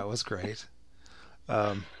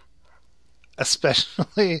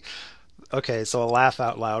 Especially, okay, so a laugh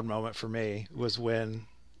out loud moment for me was when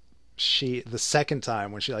the second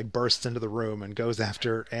time when she like bursts into the room and goes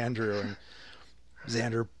after Andrew, and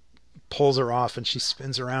Xander pulls her off and she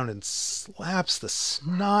spins around and slaps the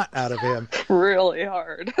snot out of him really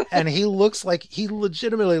hard. And he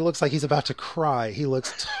legitimately looks like he's about to cry. He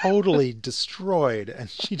looks totally destroyed, and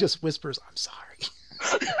she just whispers, "I'm sorry."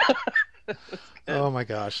 Oh my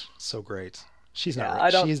gosh, so great. She's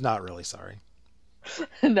not really sorry.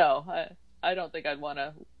 No, I don't think I'd want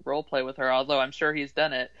to role play with her, although I'm sure he's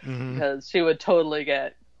done it, mm-hmm. because she would totally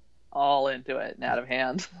get all into it and out of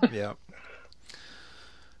hand. Yeah.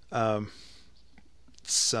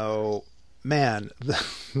 So, man,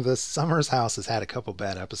 the Summers house has had a couple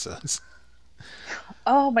bad episodes.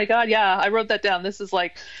 Oh my god, yeah, I wrote that down. This is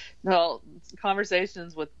like,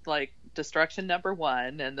 conversations with like destruction number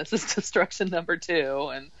 1, and this is destruction number 2,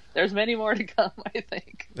 and there's many more to come, I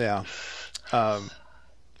think. Yeah.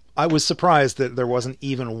 I was surprised that there wasn't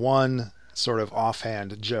even one sort of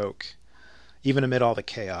offhand joke, even amid all the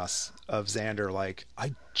chaos, of Xander like,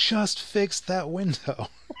 "I just fixed that window."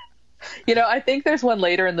 I think there's one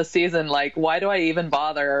later in the season, like, "Why do I even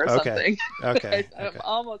bother?" or something. Okay.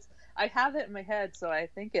 I have it in my head, so I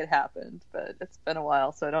think it happened, but it's been a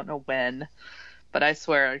while, so I don't know when. But I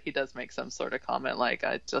swear he does make some sort of comment like,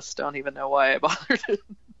 "I just don't even know why I bothered to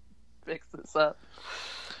fix this up."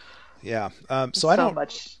 Yeah. I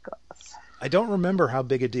don't remember how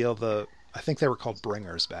big a deal I think they were called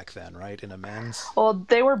Bringers back then, right? In Amends? Well,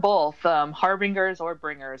 they were both. Harbingers or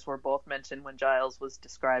Bringers were both mentioned when Giles was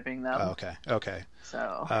describing them. Oh, okay.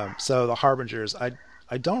 So the Harbingers,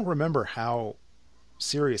 I don't remember how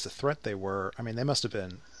serious a threat they were. I mean,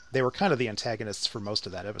 they were kind of the antagonists for most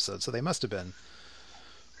of that episode, so they must have been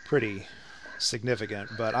pretty significant.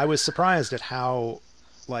 But I was surprised at how,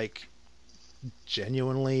 like,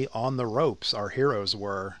 genuinely on the ropes our heroes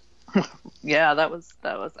were. Yeah, that was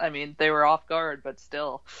I mean, they were off guard, but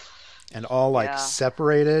still, and all like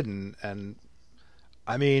separated, and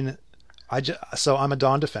I mean, so I'm a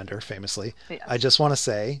Dawn defender famously. Yes. I just want to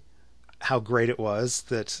say how great it was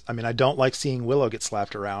that, I mean, I don't like seeing Willow get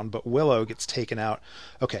slapped around, but Willow gets taken out.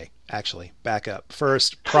 Okay, actually, back up.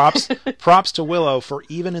 First, props to Willow for,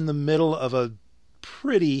 even in the middle of a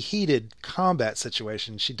pretty heated combat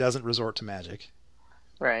situation, she doesn't resort to magic.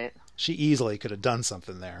 Right. She easily could have done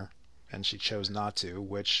something there, and she chose not to,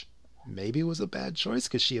 which maybe was a bad choice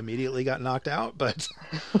because she immediately got knocked out. But,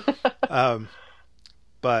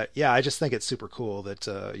 but yeah, I just think it's super cool that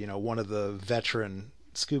one of the veteran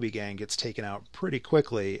Scooby Gang gets taken out pretty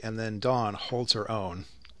quickly, and then Dawn holds her own.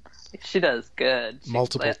 She does good.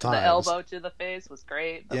 Multiple times. The elbow to the face was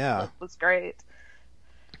great. The flip was great.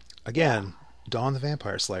 Again, Dawn the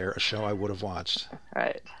Vampire Slayer, a show I would have watched.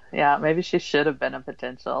 Right. Yeah, maybe she should have been a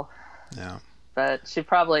potential. Yeah. But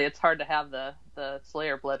it's hard to have the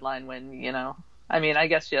Slayer bloodline when, I mean, I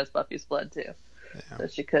guess she has Buffy's blood too. Yeah. So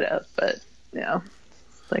she could have, but,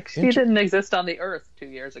 like, she didn't exist on the Earth 2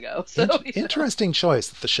 years ago. So interesting choice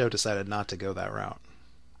that the show decided not to go that route.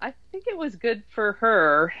 I think it was good for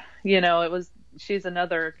her. She's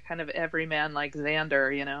another kind of everyman like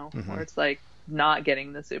Xander, mm-hmm. where it's like not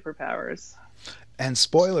getting the superpowers. And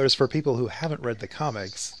spoilers for people who haven't read the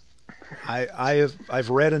comics. I've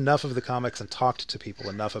read enough of the comics and talked to people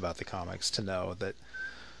enough about the comics to know that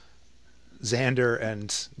Xander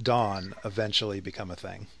and Dawn eventually become a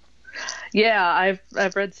thing. Yeah,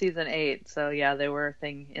 I've read season 8, so yeah, they were a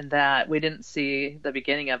thing in that. We didn't see the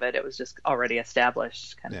beginning of it; it was just already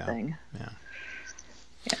established kind of thing. Yeah.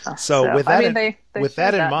 Yeah. So with that, I mean, they with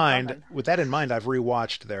that in mind, I've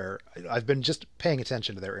rewatched I've been just paying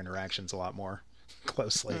attention to their interactions a lot more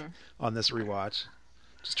closely on this rewatch,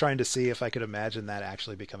 just trying to see if I could imagine that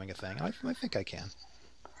actually becoming a thing. I think I can.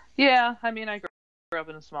 Yeah, I mean, I grew up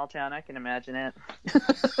in a small town. I can imagine it.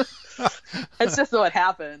 It's just what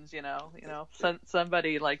happens, you know.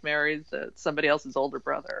 Somebody like marries somebody else's older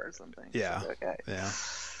brother or something. Yeah. So, okay. Yeah.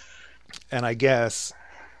 And I guess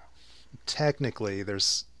technically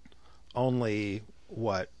there's only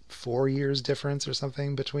 4 years difference or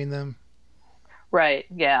something between them. Right.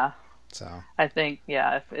 Yeah. So I think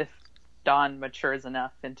if Dawn matures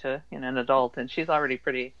enough into an adult, and she's already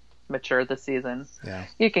pretty mature this season,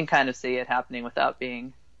 you can kind of see it happening without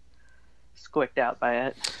being squicked out by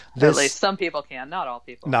it. At least some people can, not all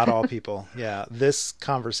people. Not all people. Yeah. This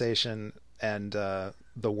conversation and the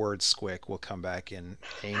word squick will come back in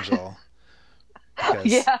Angel.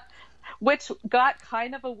 Yeah. Which got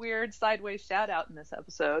kind of a weird sideways shout out in this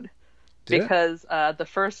episode. Because the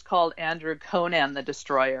first called Andrew Conan the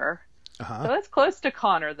Destroyer. So that's close to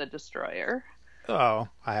Connor the Destroyer. Oh,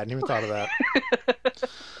 I hadn't even thought of that.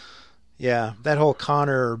 Yeah, that whole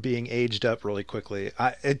Connor being aged up really quickly.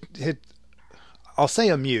 I'll say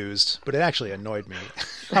amused, but it actually annoyed me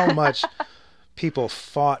how much people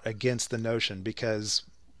fought against the notion, because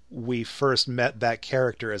we first met that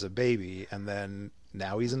character as a baby, and then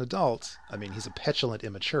now he's an adult. I mean, he's a petulant,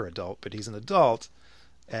 immature adult, but he's an adult,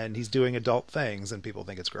 and he's doing adult things, and people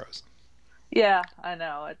think it's gross. Yeah, I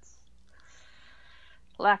know. It's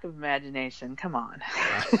lack of imagination. Come on.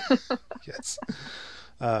 Yes.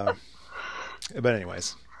 But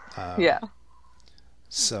anyways. Yeah.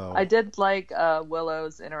 So I did like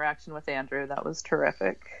Willow's interaction with Andrew. That was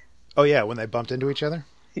terrific. Oh yeah, when they bumped into each other?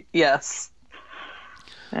 Yes.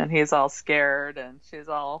 And he's all scared, and she's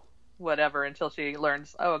all whatever until she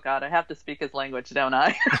learns, oh God, I have to speak his language, don't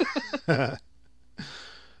I?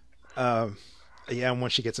 Yeah, and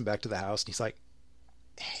when she gets him back to the house, and he's like,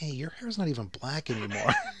 hey, your hair's not even black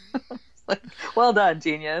anymore. Like, well done,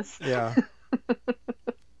 genius. Yeah.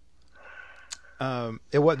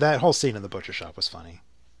 That whole scene in the butcher shop was funny.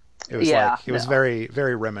 It was very,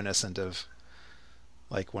 very reminiscent of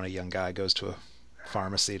like when a young guy goes to a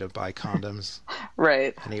pharmacy to buy condoms.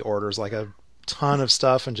 Right. And he orders like a ton of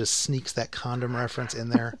stuff and just sneaks that condom reference in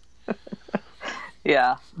there.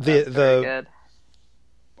 Yeah. Very good.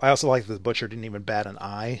 I also like that the butcher didn't even bat an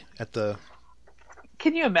eye at the...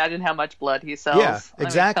 Can you imagine how much blood he sells? Yeah,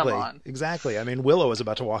 exactly. I mean, come on. Exactly. I mean, Willow is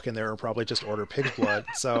about to walk in there and probably just order pig's blood,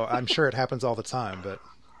 so I'm sure it happens all the time, but...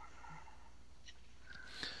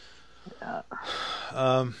 Yeah.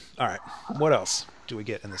 All right. What else do we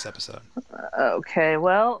get in this episode? Okay,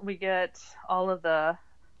 well, we get all of the...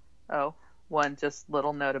 Oh, one just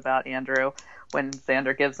little note about Andrew. When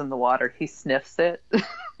Xander gives him the water, he sniffs it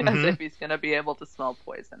as if he's going to be able to smell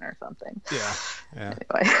poison or something. Yeah.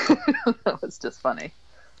 Anyway, that was just funny.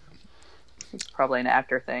 It's probably an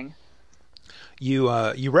actor thing. You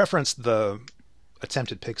referenced the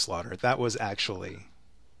attempted pig slaughter. That was actually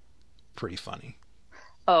pretty funny.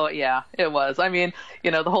 Oh, yeah, it was. I mean,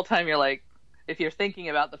 the whole time you're like, if you're thinking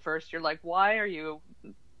about the first, you're like, why are you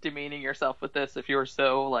demeaning yourself with this if you're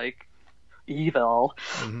so, like, evil?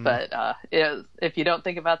 But if you don't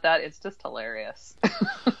think about that, it's just hilarious.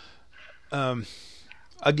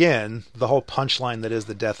 Again, the whole punchline that is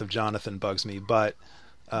the death of Jonathan bugs me, but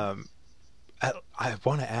I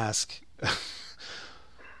want to ask,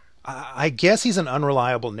 I guess he's an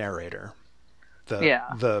unreliable narrator,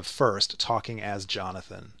 the first talking as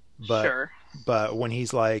Jonathan, but sure. But when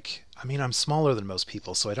he's like, I mean, I'm smaller than most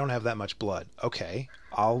people, so I don't have that much blood. Okay,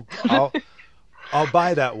 I'll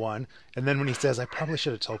buy that one. And then when he says, I probably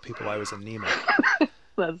should have told people I was anemic.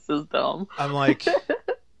 That's just dumb. I'm like,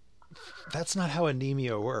 that's not how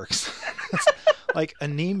anemia works. Like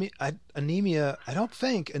anemia, I don't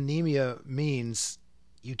think anemia means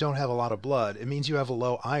you don't have a lot of blood. It means you have a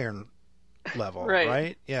low iron level,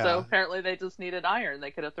 right? Yeah. So apparently they just needed iron. They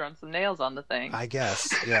could have thrown some nails on the thing. I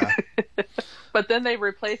guess, yeah. But then they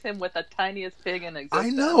replace him with the tiniest pig in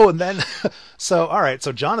existence. I know, and then all right,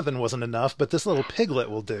 so Jonathan wasn't enough, but this little piglet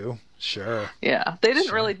will do. Sure. Yeah, they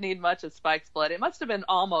didn't really need much of Spike's blood. It must have been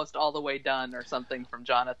almost all the way done or something from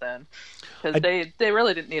Jonathan, because they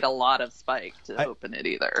really didn't need a lot of Spike to open it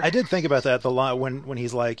either. I did think about that when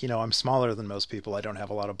he's like, I'm smaller than most people, I don't have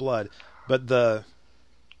a lot of blood, but the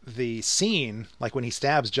scene, like when he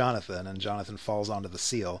stabs Jonathan and Jonathan falls onto the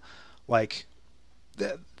seal, like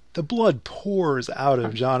the blood pours out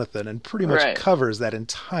of Jonathan and pretty much Right. covers that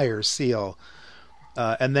entire seal.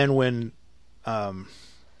 And then when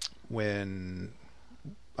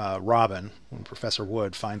Robin, when Professor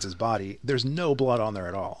Wood finds his body, there's no blood on there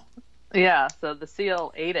at all. Yeah, so the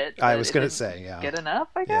seal ate it. I but was it going to didn't say, yeah. get enough,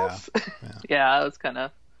 I Yeah, guess. yeah. Yeah, it was kind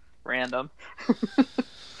of random.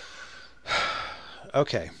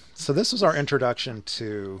 Okay, so this was our introduction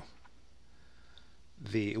to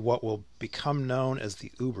what will become known as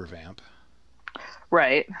the Ubervamp.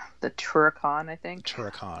 Right. The Turrican, I think.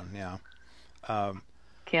 Turrican, yeah.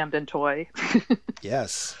 Camden toy.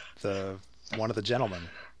 Yes, one of the gentlemen.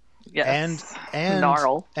 Yes. And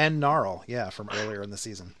Gnarl. And Gnarl, yeah, from earlier in the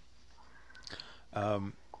season.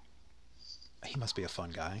 He must be a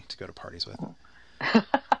fun guy to go to parties with.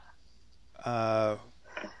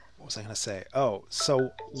 What was I going to say? Oh,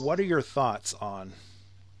 so what are your thoughts on...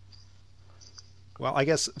 Well, I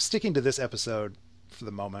guess sticking to this episode for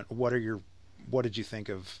the moment, what did you think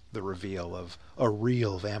of the reveal of a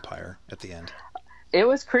real vampire at the end? It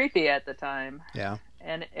was creepy at the time. Yeah.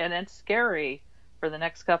 And it's scary for the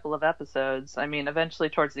next couple of episodes. I mean, eventually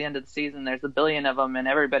towards the end of the season, there's a billion of them and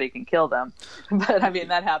everybody can kill them. But I mean,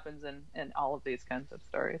 that happens in all of these kinds of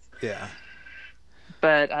stories. Yeah.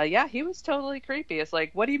 But yeah, he was totally creepy. It's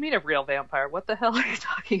like, what do you mean a real vampire? What the hell are you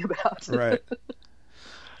talking about? Right.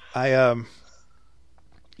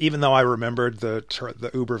 Even though I remembered the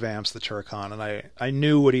Ubervamps, the Turrican, and I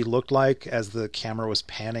knew what he looked like as the camera was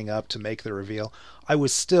panning up to make the reveal, I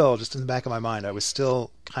was still, just in the back of my mind, I was still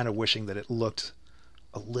kind of wishing that it looked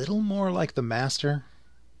a little more like the Master.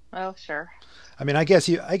 Oh, sure. I mean, I guess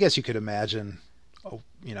you could imagine, a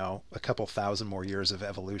couple thousand more years of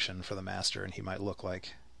evolution for the Master, and he might look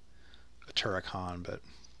like a Turrican, but...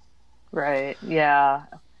 Right, yeah.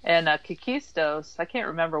 And Kikistos, I can't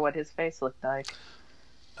remember what his face looked like.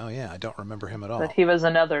 Oh yeah, I don't remember him at all. But he was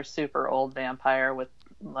another super old vampire with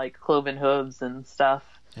like cloven hooves and stuff.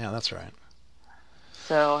 Yeah, that's right.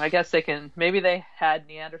 So I guess maybe they had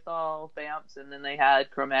Neanderthal vamps and then they had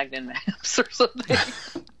Cro-Magnon vamps or something.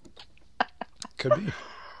 Could be.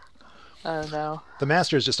 I don't know. The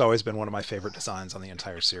Master has just always been one of my favorite designs on the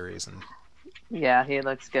entire series, and yeah, he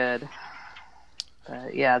looks good.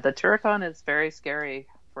 But yeah, the Turrican is very scary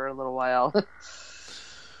for a little while.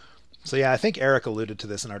 So yeah, I think Eric alluded to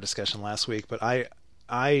this in our discussion last week, but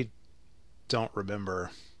I don't remember.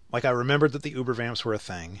 Like, I remembered that the Ubervamps were a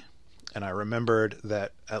thing, and I remembered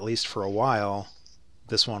that at least for a while,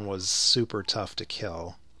 this one was super tough to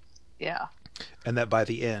kill. Yeah. And that by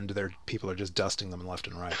the end, people are just dusting them left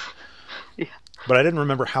and right. Yeah. But I didn't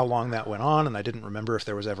remember how long that went on, and I didn't remember if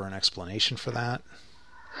there was ever an explanation for that.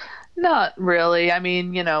 Not really. I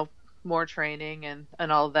mean, more training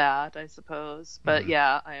and all that, I suppose. But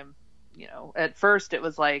yeah, I am, at first it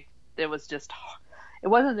was like, it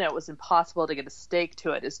wasn't that it was impossible to get a stake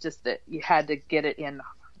to it. It's just that you had to get it in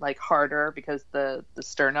like harder because the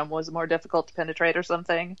sternum was more difficult to penetrate or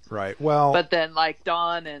something. Right. Well, but then like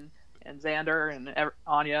Dawn and Xander and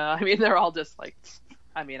Anya, I mean, they're all just like,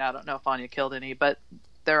 I mean, I don't know if Anya killed any, but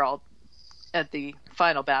they're all at the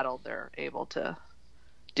final battle, they're able to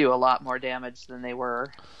do a lot more damage than they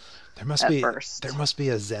were. There must be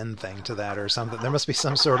a Zen thing to that or something. There must be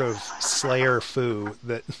some sort of Slayer foo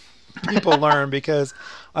that people learn, because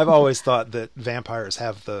I've always thought that vampires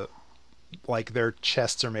have their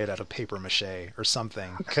chests are made out of paper mache or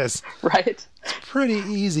something, because right, it's pretty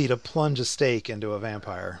easy to plunge a stake into a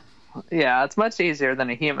vampire. Yeah, it's much easier than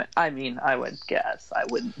a human. I mean, I would guess. I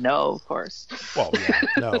wouldn't know, of course. Well, yeah,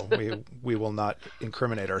 no, we will not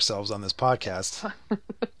incriminate ourselves on this podcast.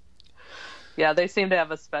 Yeah, they seem to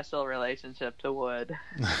have a special relationship to wood.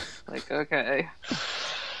 Like, okay.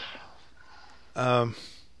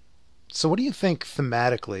 So what do you think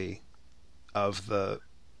thematically of the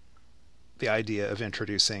idea of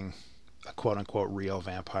introducing a quote-unquote real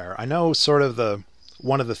vampire? I know sort of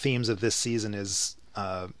one of the themes of this season is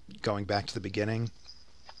going back to the beginning.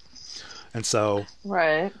 And so...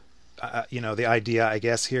 Right. The idea, I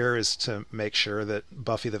guess, here is to make sure that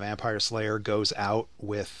Buffy the Vampire Slayer goes out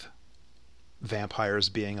with vampires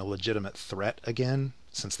being a legitimate threat again,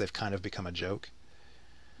 since they've kind of become a joke.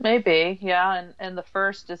 Maybe, yeah. And the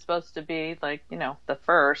first is supposed to be like, the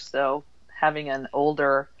first, so having an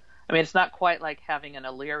older... I mean, it's not quite like having an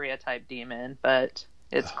Illyria type demon, but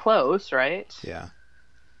it's close, right? Yeah.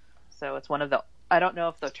 So it's one of the... I don't know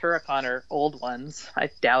if the Turrican are old ones.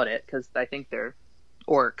 I doubt it, because I think they're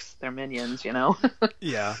orcs. They're minions,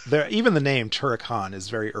 Yeah. Even the name Turrican is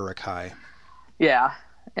very Uruk-hai. Yeah.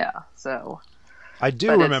 Yeah. So... I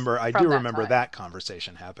do remember that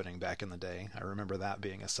conversation happening back in the day. I remember that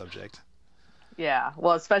being a subject. Yeah,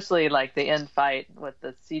 well, especially like the end fight with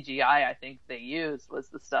the CGI, I think they used was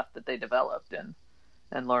the stuff that they developed in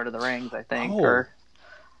Lord of the Rings, I think. Oh, Or,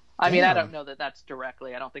 I mean, I damn. don't know that that's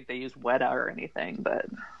directly. I don't think they used Weta or anything, but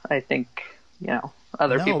I think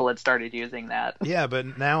other No. people had started using that. Yeah,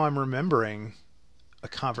 but now I'm remembering I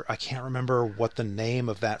can't remember what the name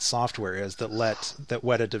of that software is that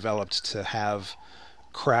Weta developed to have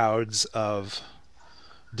crowds of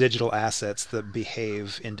digital assets that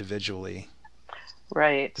behave individually.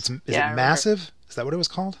 Right. Is Yeah, it I remember. Massive? Is that what it was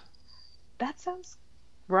called? That sounds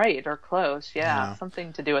right or close. Yeah, Yeah.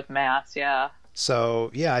 something to do with mass. Yeah. So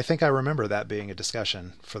yeah, I think I remember that being a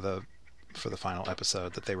discussion for the final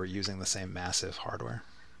episode, that they were using the same Massive hardware.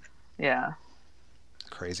 Yeah.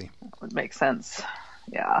 Crazy. Would make sense.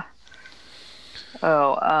 Yeah.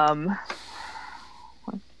 Oh,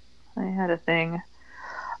 I had a thing.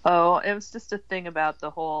 Oh, it was just a thing about the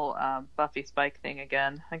whole Buffy Spike thing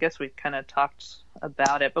again. I guess we kind of talked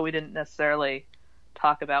about it, but we didn't necessarily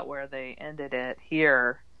talk about where they ended it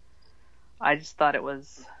here. I just thought it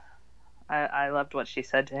was. I loved what she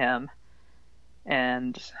said to him,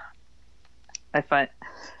 and I find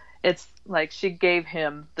it's like she gave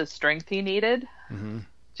him the strength he needed,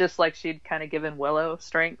 just like she'd kind of given Willow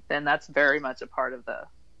strength, and that's very much a part of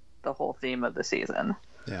the whole theme of the season.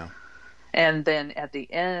 Yeah. And then at the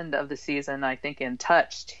end of the season, I think in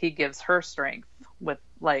Touched, he gives her strength with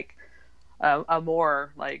like a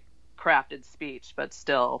more like crafted speech, but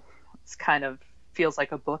still it's kind of feels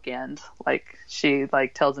like a bookend. Like she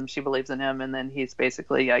like tells him she believes in him, and then he's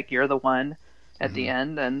basically like, you're the one at the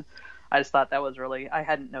end. And I just thought that was really, I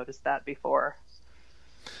hadn't noticed that before.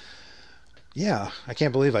 Yeah, I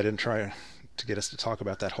can't believe I didn't try to get us to talk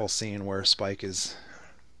about that whole scene where Spike is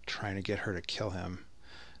trying to get her to kill him.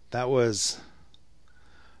 That was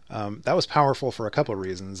powerful for a couple of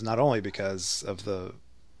reasons. Not only because of the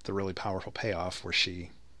really powerful payoff where she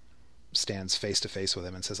stands face to face with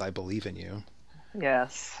him and says, "I believe in you."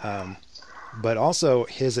 Yes. But also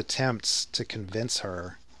his attempts to convince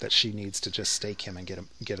her that she needs to just stake him and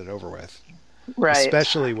get it over with. Right.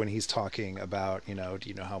 Especially when he's talking about, do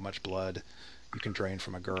you know how much blood you can drain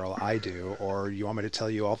from a girl? I do. Or you want me to tell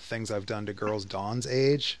you all the things I've done to girls Dawn's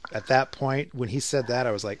age? At that point, when he said that,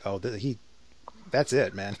 I was like, oh, that's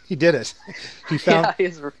it, man. He did it. He found, he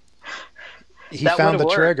found the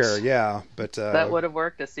trigger. Yeah. But, that would have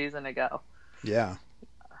worked a season ago. Yeah.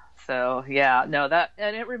 So yeah, no,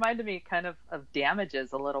 and it reminded me kind of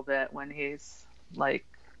Damages a little bit when he's like,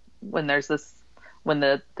 when there's this, when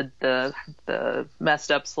the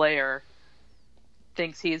messed up Slayer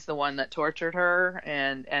thinks he's the one that tortured her,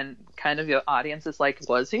 and kind of the audience is like,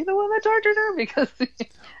 was he the one that tortured her? Because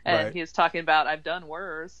right. He's talking about, I've done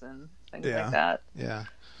worse and things like that. Yeah.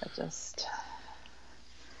 It just,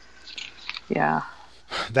 yeah.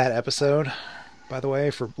 That episode, by the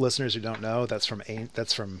way, for listeners who don't know, that's from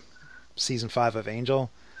season 5 of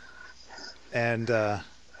Angel, and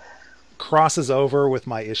crosses over with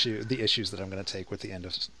the issues that I'm going to take with the end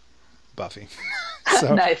of Buffy.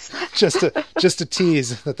 So nice. just to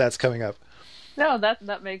tease that's coming up. No,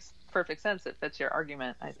 that makes perfect sense. It fits your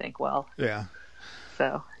argument, I think, well. Yeah.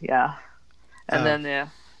 So yeah, and then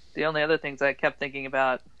the only other things I kept thinking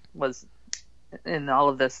about was, in all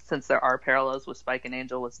of this, since there are parallels with Spike and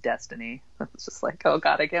Angel, was Destiny. It's just like, oh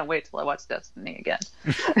god, I can't wait till I watch Destiny again.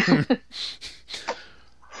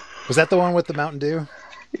 Was that the one with the Mountain Dew?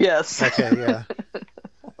 Yes. Okay, yeah.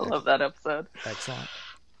 I love that episode. Excellent.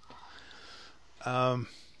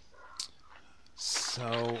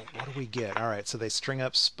 So what do we get? All right, so they string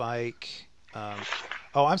up Spike.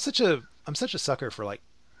 I'm such a sucker for like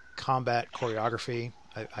combat choreography.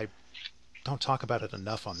 I don't talk about it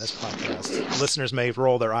enough on this podcast. Listeners may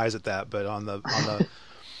roll their eyes at that, but on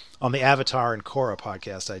the Avatar and Korra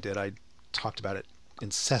podcast I talked about it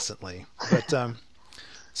incessantly. But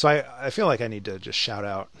so I feel like I need to just shout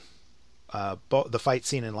out the fight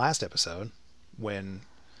scene in last episode when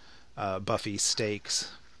Buffy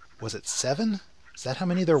stakes, was it 7? Is that how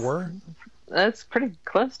many there were? That's pretty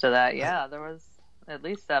close to that. Yeah, there was at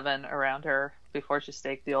least 7 around her before she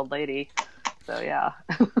staked the old lady. So yeah.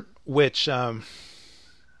 Which I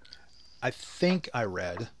think I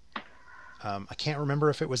read. I can't remember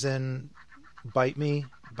if it was in Bite Me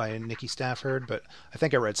by Nikki Stafford, but I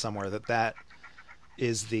think I read somewhere that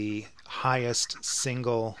is the highest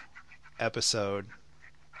single episode,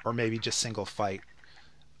 or maybe just single fight,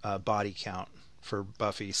 body count for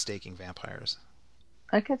Buffy staking vampires.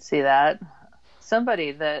 I could see that.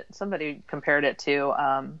 Somebody compared it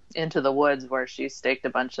to Into the Woods, where she staked a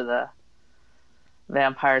bunch of the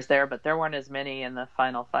vampires there, but there weren't as many in the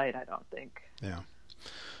final fight, I don't think.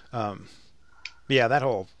 Yeah. Yeah, that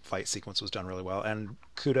whole fight sequence was done really well, and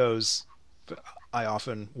kudos. I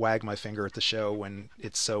often wag my finger at the show when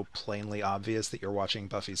it's so plainly obvious that you're watching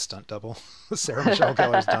Buffy's stunt double, Sarah Michelle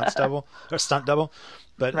Gellar's stunt double.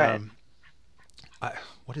 But Right.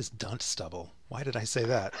 what is dunt stubble? Why did I say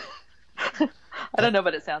that? I don't know,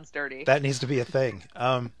 but it sounds dirty. That needs to be a thing.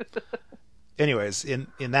 Anyways, in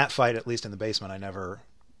that fight, at least in the basement, I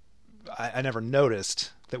never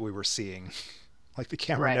noticed that we were seeing, like, the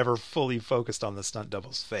camera Right. never fully focused on the stunt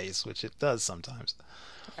double's face, which it does sometimes.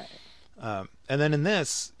 Right. And then in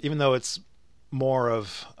this, even though it's more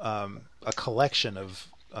of a collection of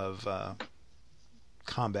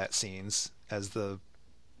combat scenes as the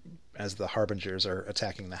Harbingers are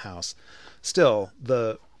attacking the house, still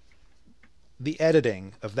the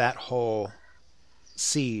editing of that whole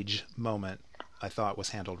siege moment I thought was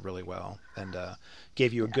handled really well, and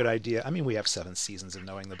gave you a good idea. I mean, we have 7 seasons of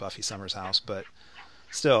knowing the Buffy Summers house, but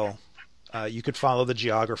still, you could follow the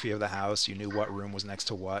geography of the house. You knew what room was next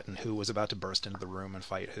to what, and who was about to burst into the room and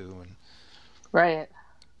fight who. And Right.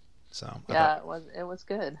 so, Yeah, it was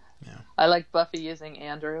good. Yeah. I like Buffy using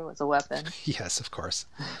Andrew as a weapon. Yes, of course,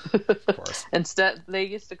 of course. Instead, they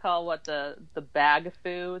used to call the bag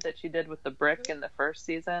foo that she did with the brick in the first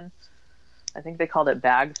season. I think they called it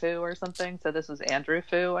bag foo or something. So this was Andrew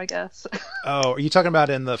foo, I guess. Oh, are you talking about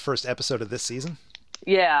in the first episode of this season?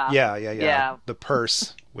 Yeah. Yeah. The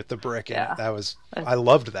purse with the brick in Yeah. it. I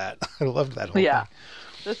loved that. I loved that whole Yeah. thing.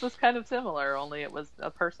 This was kind of similar, only it was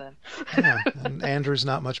a person. Yeah, and Andrew's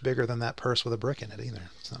not much bigger than that purse with a brick in it either.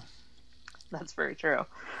 So That's very true.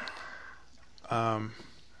 what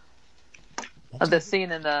The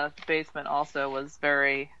scene in the basement also was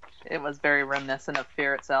very reminiscent of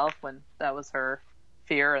Fear itself, when that was her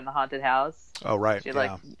fear in the haunted house. Oh, right. She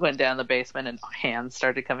went down the basement and hands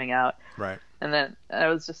started coming out. Right. And then I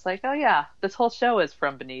was just like, oh yeah, this whole show is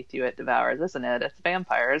from beneath you it devours, isn't it? It's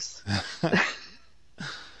vampires.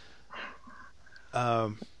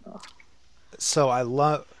 So I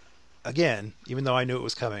love, again, even though I knew it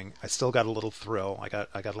was coming, I still got a little thrill. I got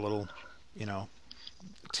a little,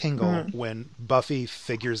 tingle when Buffy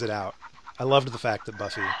figures it out. I loved the fact that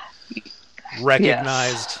Buffy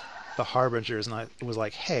recognized the Harbingers, and I was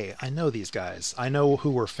like, hey, I know these guys. I know who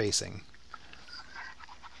we're facing.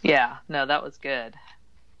 Yeah, no, that was good.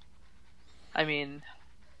 I mean,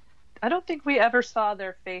 I don't think we ever saw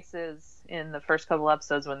their faces in the first couple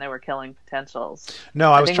episodes when they were killing potentials.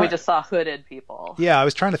 No, I think we just saw hooded people. Yeah, I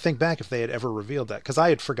was trying to think back if they had ever revealed that, because I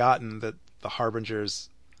had forgotten that the Harbingers,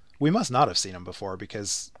 we must not have seen them before,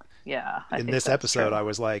 because in this episode true. I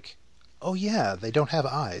was like, oh yeah, they don't have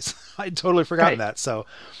eyes. I'd totally forgotten that, so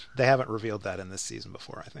they haven't revealed that in this season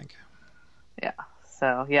before, I think. Yeah,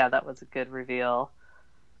 so yeah, that was a good reveal.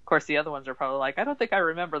 Of course, the other ones are probably like, I don't think I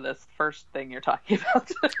remember this first thing you're talking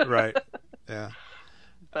about. Right, yeah.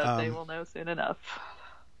 But they will know soon enough.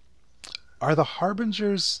 Are the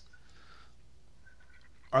Harbingers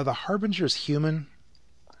human?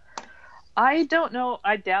 I don't know.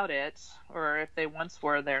 I doubt it. Or if they once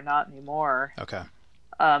were, they're not anymore. Okay.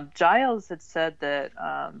 Giles had said that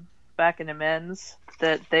back in Amends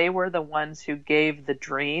that they were the ones who gave the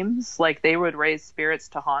dreams. Like, they would raise spirits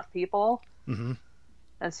to haunt people. Mm-hmm.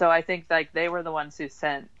 And so I think like they were the ones who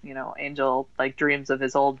sent, Angel like dreams of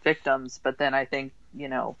his old victims. But then I think,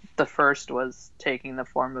 the first was taking the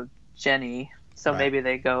form of Jenny. So maybe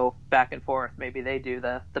they go back and forth. Maybe they do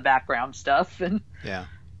the background stuff, and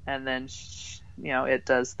then it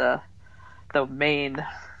does the main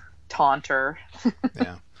taunter.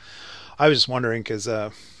 Yeah, I was just wondering because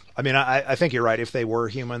I think you're right. If they were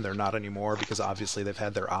human, they're not anymore, because obviously they've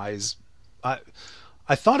had their eyes.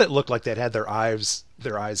 I thought it looked like they'd had their eyes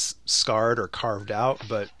scarred or carved out,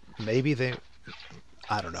 but maybe they,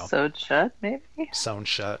 I don't know. Sewed shut, maybe? Sewn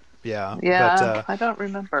shut, yeah. Yeah, but, I don't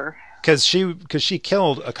remember. Because she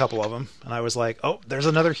killed a couple of them, and I was like, oh, there's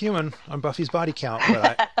another human on Buffy's body count,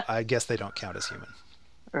 but I guess they don't count as human.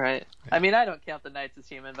 Right. Yeah. I mean, I don't count the Knights as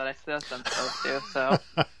human, but I suppose I'm supposed to,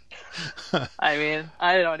 so. I mean,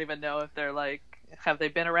 I don't even know if they're like, have they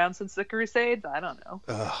been around since the Crusades? I don't know.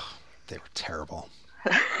 Ugh, they were terrible.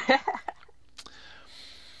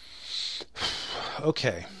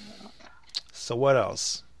 Okay. So what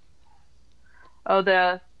else? Oh,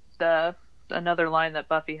 the another line that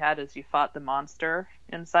Buffy had is you fought the monster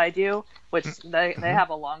inside you, which they have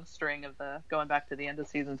a long string of the going back to the end of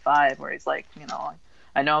season 5 where he's like,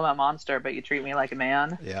 I know I'm a monster, but you treat me like a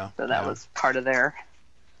man. Yeah. So that was part of their.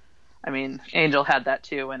 I mean, Angel had that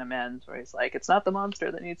too in Amends, where he's like, it's not the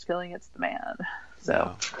monster that needs killing, it's the man.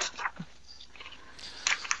 So.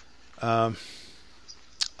 Yeah.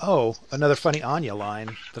 Oh, another funny Anya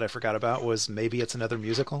line that I forgot about was maybe it's another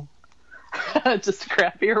musical. Just a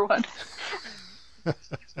crappier one.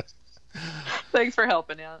 Thanks for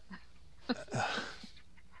helping out.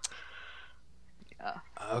 Yeah.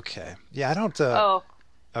 Okay. Yeah, I don't. Oh,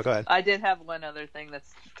 Oh, go ahead. I did have one other thing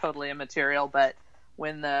that's totally immaterial, but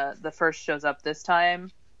when the first shows up this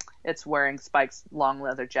time, it's wearing Spike's long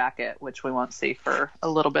leather jacket, which we won't see for a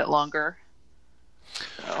little bit longer.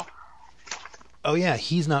 So. Oh yeah,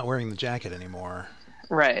 he's not wearing the jacket anymore.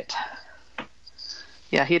 Right.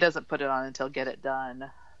 Yeah, he doesn't put it on until Get It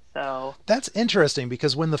Done. So that's interesting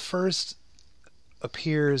because when the first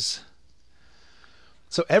appears,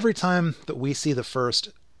 so every time that we see the first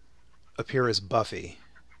appear as Buffy,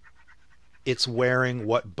 it's wearing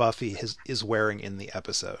what Buffy is wearing in the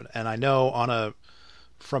episode. And I know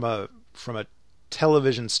from a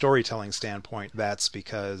television storytelling standpoint, that's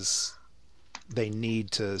because they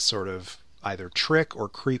need to sort of either trick or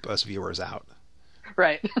creep us viewers out.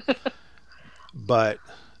 Right. But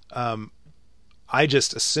I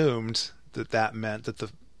just assumed that meant that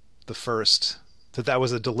the first, that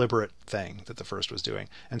was a deliberate thing that the first was doing.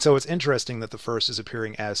 And so it's interesting that the first is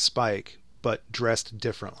appearing as Spike, but dressed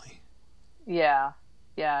differently. Yeah.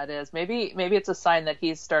 Yeah, it is. Maybe it's a sign that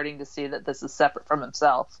he's starting to see that this is separate from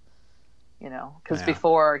himself. You know, because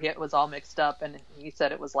before it was all mixed up, and he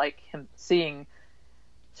said it was like him seeing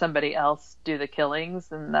somebody else do the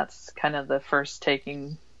killings, and that's kind of the first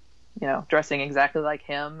taking, you know, dressing exactly like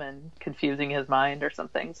him and confusing his mind or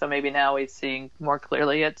something. So maybe now he's seeing more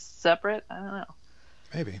clearly it's separate. I don't know.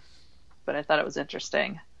 Maybe. But I thought it was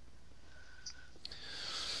interesting.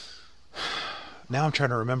 Now I'm trying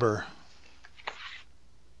to remember.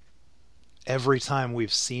 Every time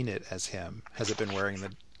we've seen it as him, has it been wearing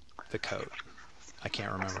the coat? I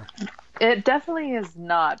can't remember. It definitely is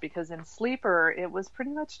not, because in Sleeper it was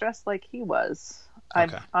pretty much dressed like he was.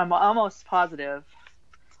 Okay. I'm almost positive.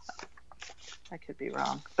 I could be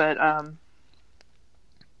wrong, but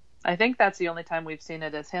I think that's the only time we've seen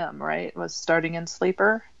it as him, right? Was starting in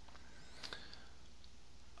Sleeper.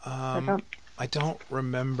 I don't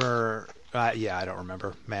remember. Yeah, I don't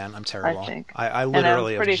remember. Man, I'm terrible. I think. I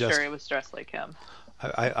literally and I'm pretty have just, sure he was dressed like him.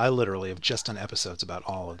 I literally have just done episodes about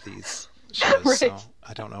all of these shows, Right. so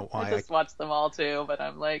I don't know why. I just watched them all too, but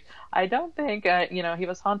I'm like, I don't think, he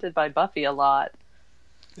was haunted by Buffy a lot.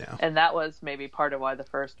 Yeah. And that was maybe part of why the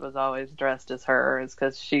first was always dressed as her, is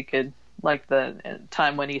because she could, like the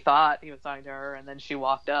time when he thought he was talking to her, and then she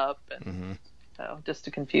walked up, and so just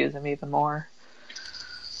to confuse him even more.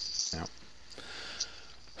 Yeah.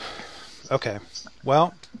 Okay.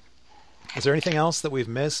 Well, is there anything else that we've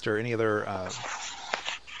missed, or any other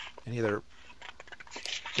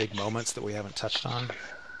big moments that we haven't touched on?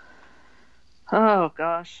 Oh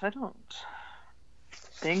gosh, I don't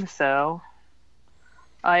think so.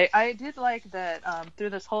 I did like that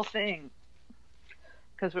through this whole thing,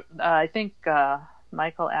 because I think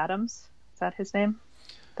Michael Adams, is that his name?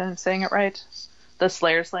 Then I'm saying it right? The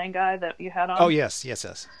Slayer Slaying guy that you had on? Oh, yes.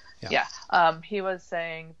 Yeah. He was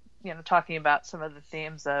saying, talking about some of the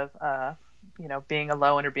themes of, being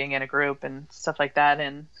alone or being in a group and stuff like that,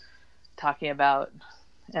 and talking about,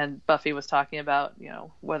 and Buffy was talking about,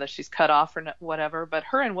 whether she's cut off or whatever, but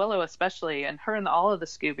her and Willow especially, and her and all of the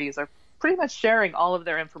Scoobies are pretty much sharing all of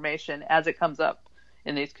their information as it comes up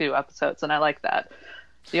in these 2 episodes, and I like that.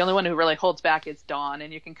 The only one who really holds back is Dawn,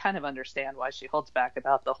 and you can kind of understand why she holds back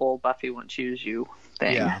about the whole Buffy won't choose you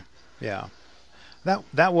thing. Yeah.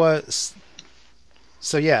 That was...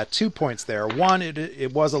 So yeah, 2 points there. One,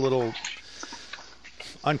 it was a little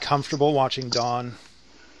uncomfortable watching Dawn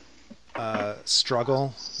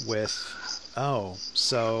struggle with,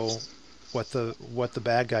 so what the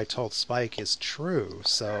bad guy told Spike is true.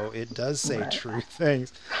 So it does say true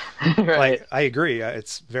things. Right. Like, I agree.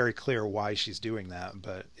 It's very clear why she's doing that,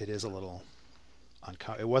 but it is a little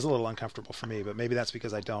it was a little uncomfortable for me. But maybe that's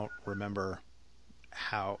because I don't remember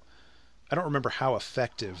how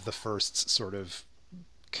effective the first sort of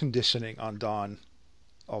conditioning on Dawn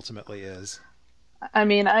ultimately is. I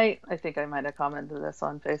mean, I think I might have commented this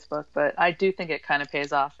on Facebook, but I do think it kind of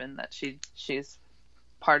pays off in that she's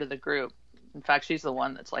part of the group. In fact, she's the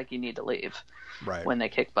one that's like, you need to leave, right, when they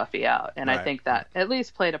kick Buffy out. And right. I think that at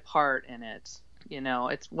least played a part in it.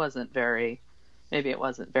 It wasn't very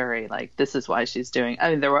like, this is why she's doing.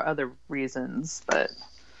 I mean, there were other reasons, but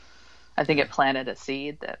I think it planted a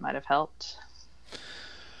seed that might have helped.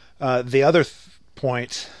 The other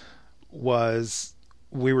point was,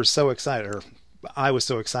 we were so excited, or I was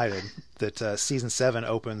so excited, that season 7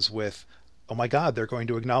 opens with, oh my God, they're going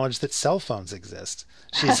to acknowledge that cell phones exist.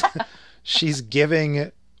 She's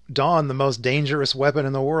giving Dawn the most dangerous weapon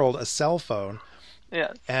in the world, a cell phone.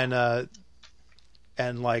 Yeah.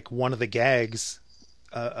 And like, one of the gags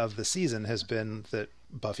of the season has been that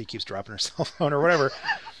Buffy keeps dropping her cell phone or whatever.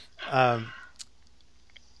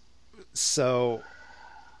 So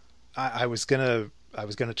I was gonna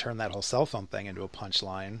turn that whole cell phone thing into a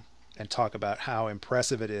punchline and talk about how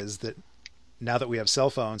impressive it is that now that we have cell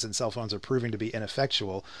phones and cell phones are proving to be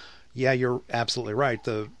ineffectual. Yeah, you're absolutely right.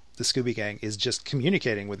 The Scooby Gang is just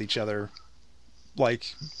communicating with each other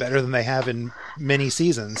like better than they have in many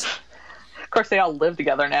seasons. Of course, they all live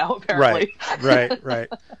together now, apparently. Right.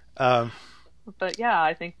 But yeah,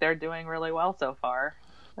 I think they're doing really well so far.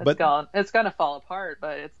 It's going to fall apart,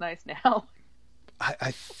 but it's nice now.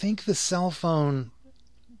 I think the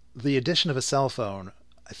addition of a cell phone,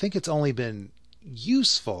 I think it's only been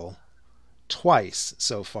useful twice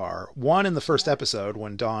so far. One in the first episode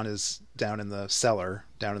when Dawn is down in the cellar,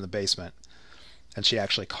 down in the basement, and she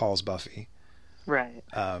actually calls Buffy. Right.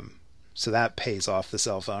 So that pays off the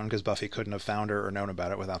cell phone because Buffy couldn't have found her or known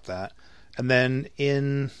about it without that. And then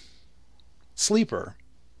in Sleeper,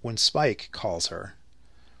 when Spike calls her.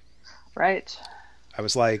 Right. I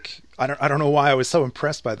was like, I don't know why I was so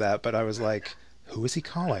impressed by that, but I was like, who is he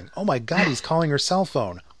calling? Oh my God, he's calling her cell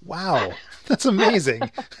phone. Wow, that's amazing.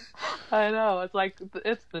 I know. It's like,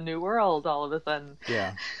 it's the new world all of a sudden.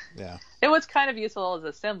 Yeah. It was kind of useful as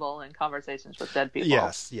a symbol in conversations with dead people.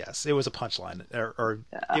 Yes. It was a punchline.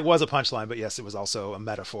 It was a punchline, but yes, it was also a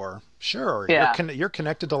metaphor. Sure. Yeah. You're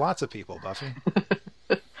connected to lots of people, Buffy.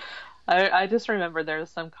 I just remember there was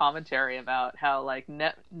some commentary about how, like,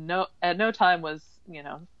 at no time was,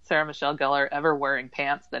 Sarah Michelle Gellar ever wearing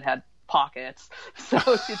pants that had pockets. So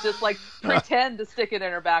she'd just, like, pretend to stick it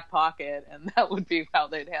in her back pocket, and that would be how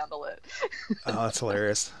they'd handle it. Oh, that's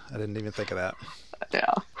hilarious. I didn't even think of that.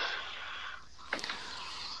 Yeah.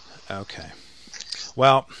 Okay.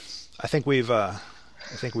 Well, I think we've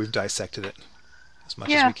dissected it as much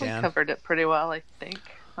as we can. Yeah, we covered it pretty well, I think.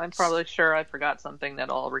 I'm probably sure I forgot something that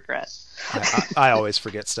I'll regret. I always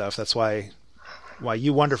forget stuff. That's why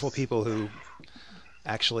you wonderful people who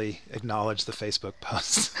actually acknowledge the Facebook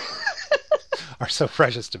posts are so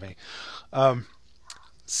precious to me.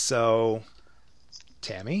 So,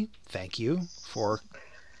 Tammy, thank you for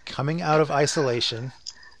coming out of isolation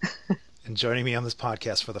and joining me on this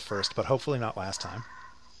podcast for the first, but hopefully not last time.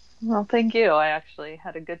 Well, thank you. I actually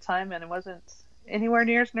had a good time, and it wasn't anywhere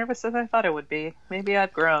near as nervous as I thought it would be. Maybe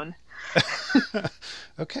I've grown.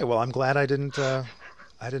 Okay, well, I'm glad I didn't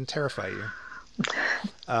terrify you.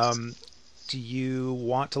 Do you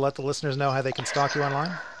want to let the listeners know how they can stalk you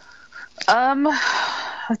online?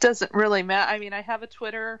 It doesn't really matter. I mean, I have a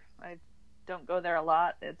Twitter. I don't go there a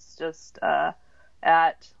lot. It's just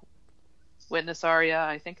at Witness Aria.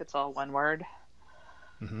 I think it's all one word.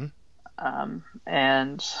 Mm-hmm.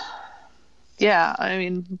 And yeah, I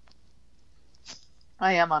mean,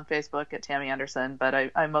 I am on Facebook at Tammy Anderson, but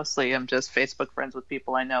I mostly am just Facebook friends with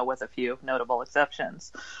people I know, with a few notable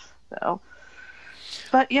exceptions. So,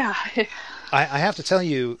 but yeah. I have to tell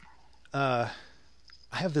you, I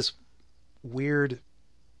have this weird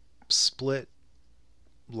split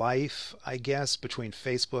life, I guess, between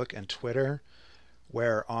Facebook and Twitter,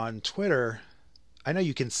 where on Twitter, I know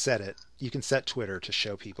you can set it. You can set Twitter to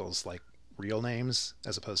show people's, like, real names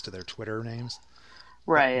as opposed to their Twitter names.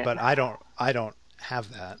 Right. But I don't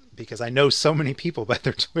have that because I know so many people by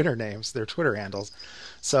their Twitter names, their Twitter handles.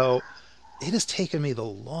 So it has taken me the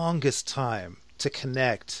longest time to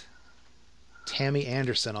connect Tammy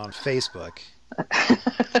Anderson on Facebook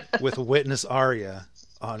with Witness Aria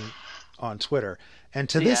on Twitter. And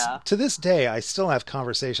to this day, I still have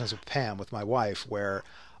conversations with Pam, with my wife, where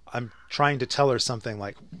I'm trying to tell her something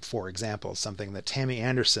like, for example, something that Tammy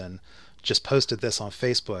Anderson just posted this on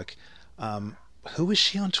Facebook. Who is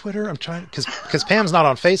she on Twitter? I'm trying, because Pam's not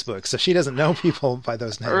on Facebook, so she doesn't know people by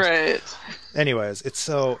those names. Right. Anyways, it's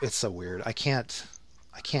so weird. I can't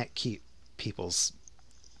keep people's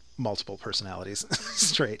multiple personalities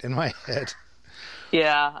straight in my head.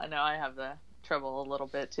 Yeah, I know I have the trouble a little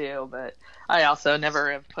bit too, but I also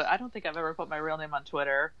never have I don't think I've ever put my real name on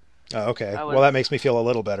Twitter. Oh, okay. Well, that makes me feel a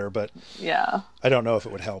little better, but yeah, I don't know if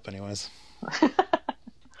it would help anyways.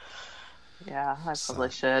 Yeah, I probably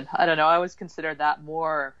should. I don't know. I always considered that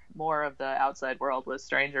more of the outside world with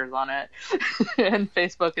strangers on it. And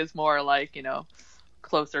Facebook is more like,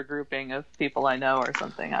 closer grouping of people I know or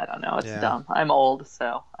something. I don't know. It's dumb. I'm old,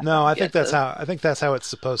 so. I think that's how it's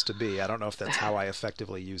supposed to be. I don't know if that's how I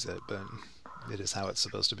effectively use it, but it is how it's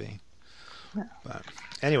supposed to be. Yeah. But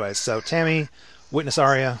anyways, so Tammy, Witness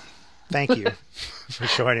Aria, thank you for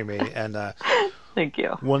joining me. And thank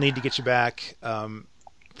you. We'll need to get you back.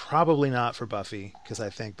 Probably not for Buffy, because I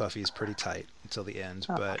think Buffy's pretty tight until the end.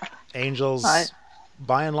 But Angels,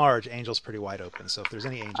 by and large, Angel's pretty wide open. So if there's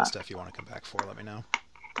any Angel stuff you want to come back for, let me know.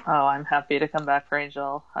 Oh, I'm happy to come back for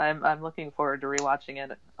Angel. I'm looking forward to rewatching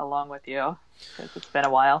it along with you because it's been a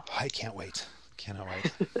while. I can't wait. Cannot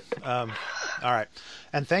wait. All right.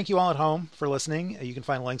 And thank you all at home for listening. You can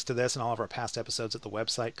find links to this and all of our past episodes at the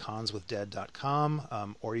website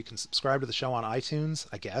conswithdead.com, or you can subscribe to the show on iTunes,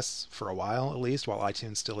 I guess, for a while at least, while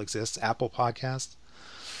iTunes still exists, Apple Podcasts.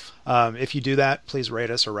 If you do that, please rate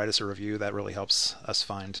us or write us a review. That really helps us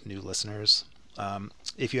find new listeners.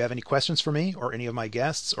 If you have any questions for me or any of my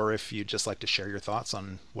guests, or if you'd just like to share your thoughts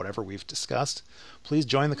on whatever we've discussed, please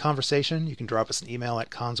join the conversation. You can drop us an email at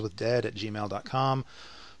conswithdead@gmail.com.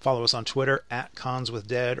 Follow us on Twitter at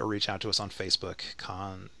conswithdead, or reach out to us on Facebook.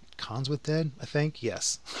 Conswithdead, I think?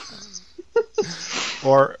 Yes.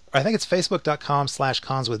 Or I think it's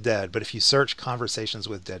facebook.com/conswithdead, but if you search Conversations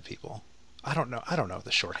with Dead People, I don't know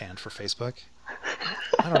the shorthand for Facebook.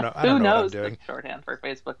 I don't know. Who knows what I'm doing. the shorthand for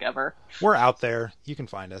Facebook ever? We're out there. You can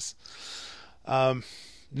find us.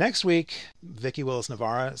 Next week, Vicki Willis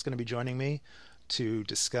Navarra is going to be joining me to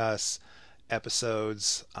discuss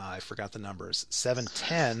episodes, I forgot the numbers,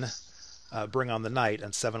 710, Bring on the Night,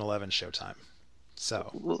 and 711, Showtime.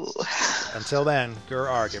 So, until then, Gur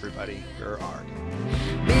Arg, everybody. Gur Arg.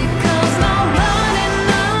 Because no love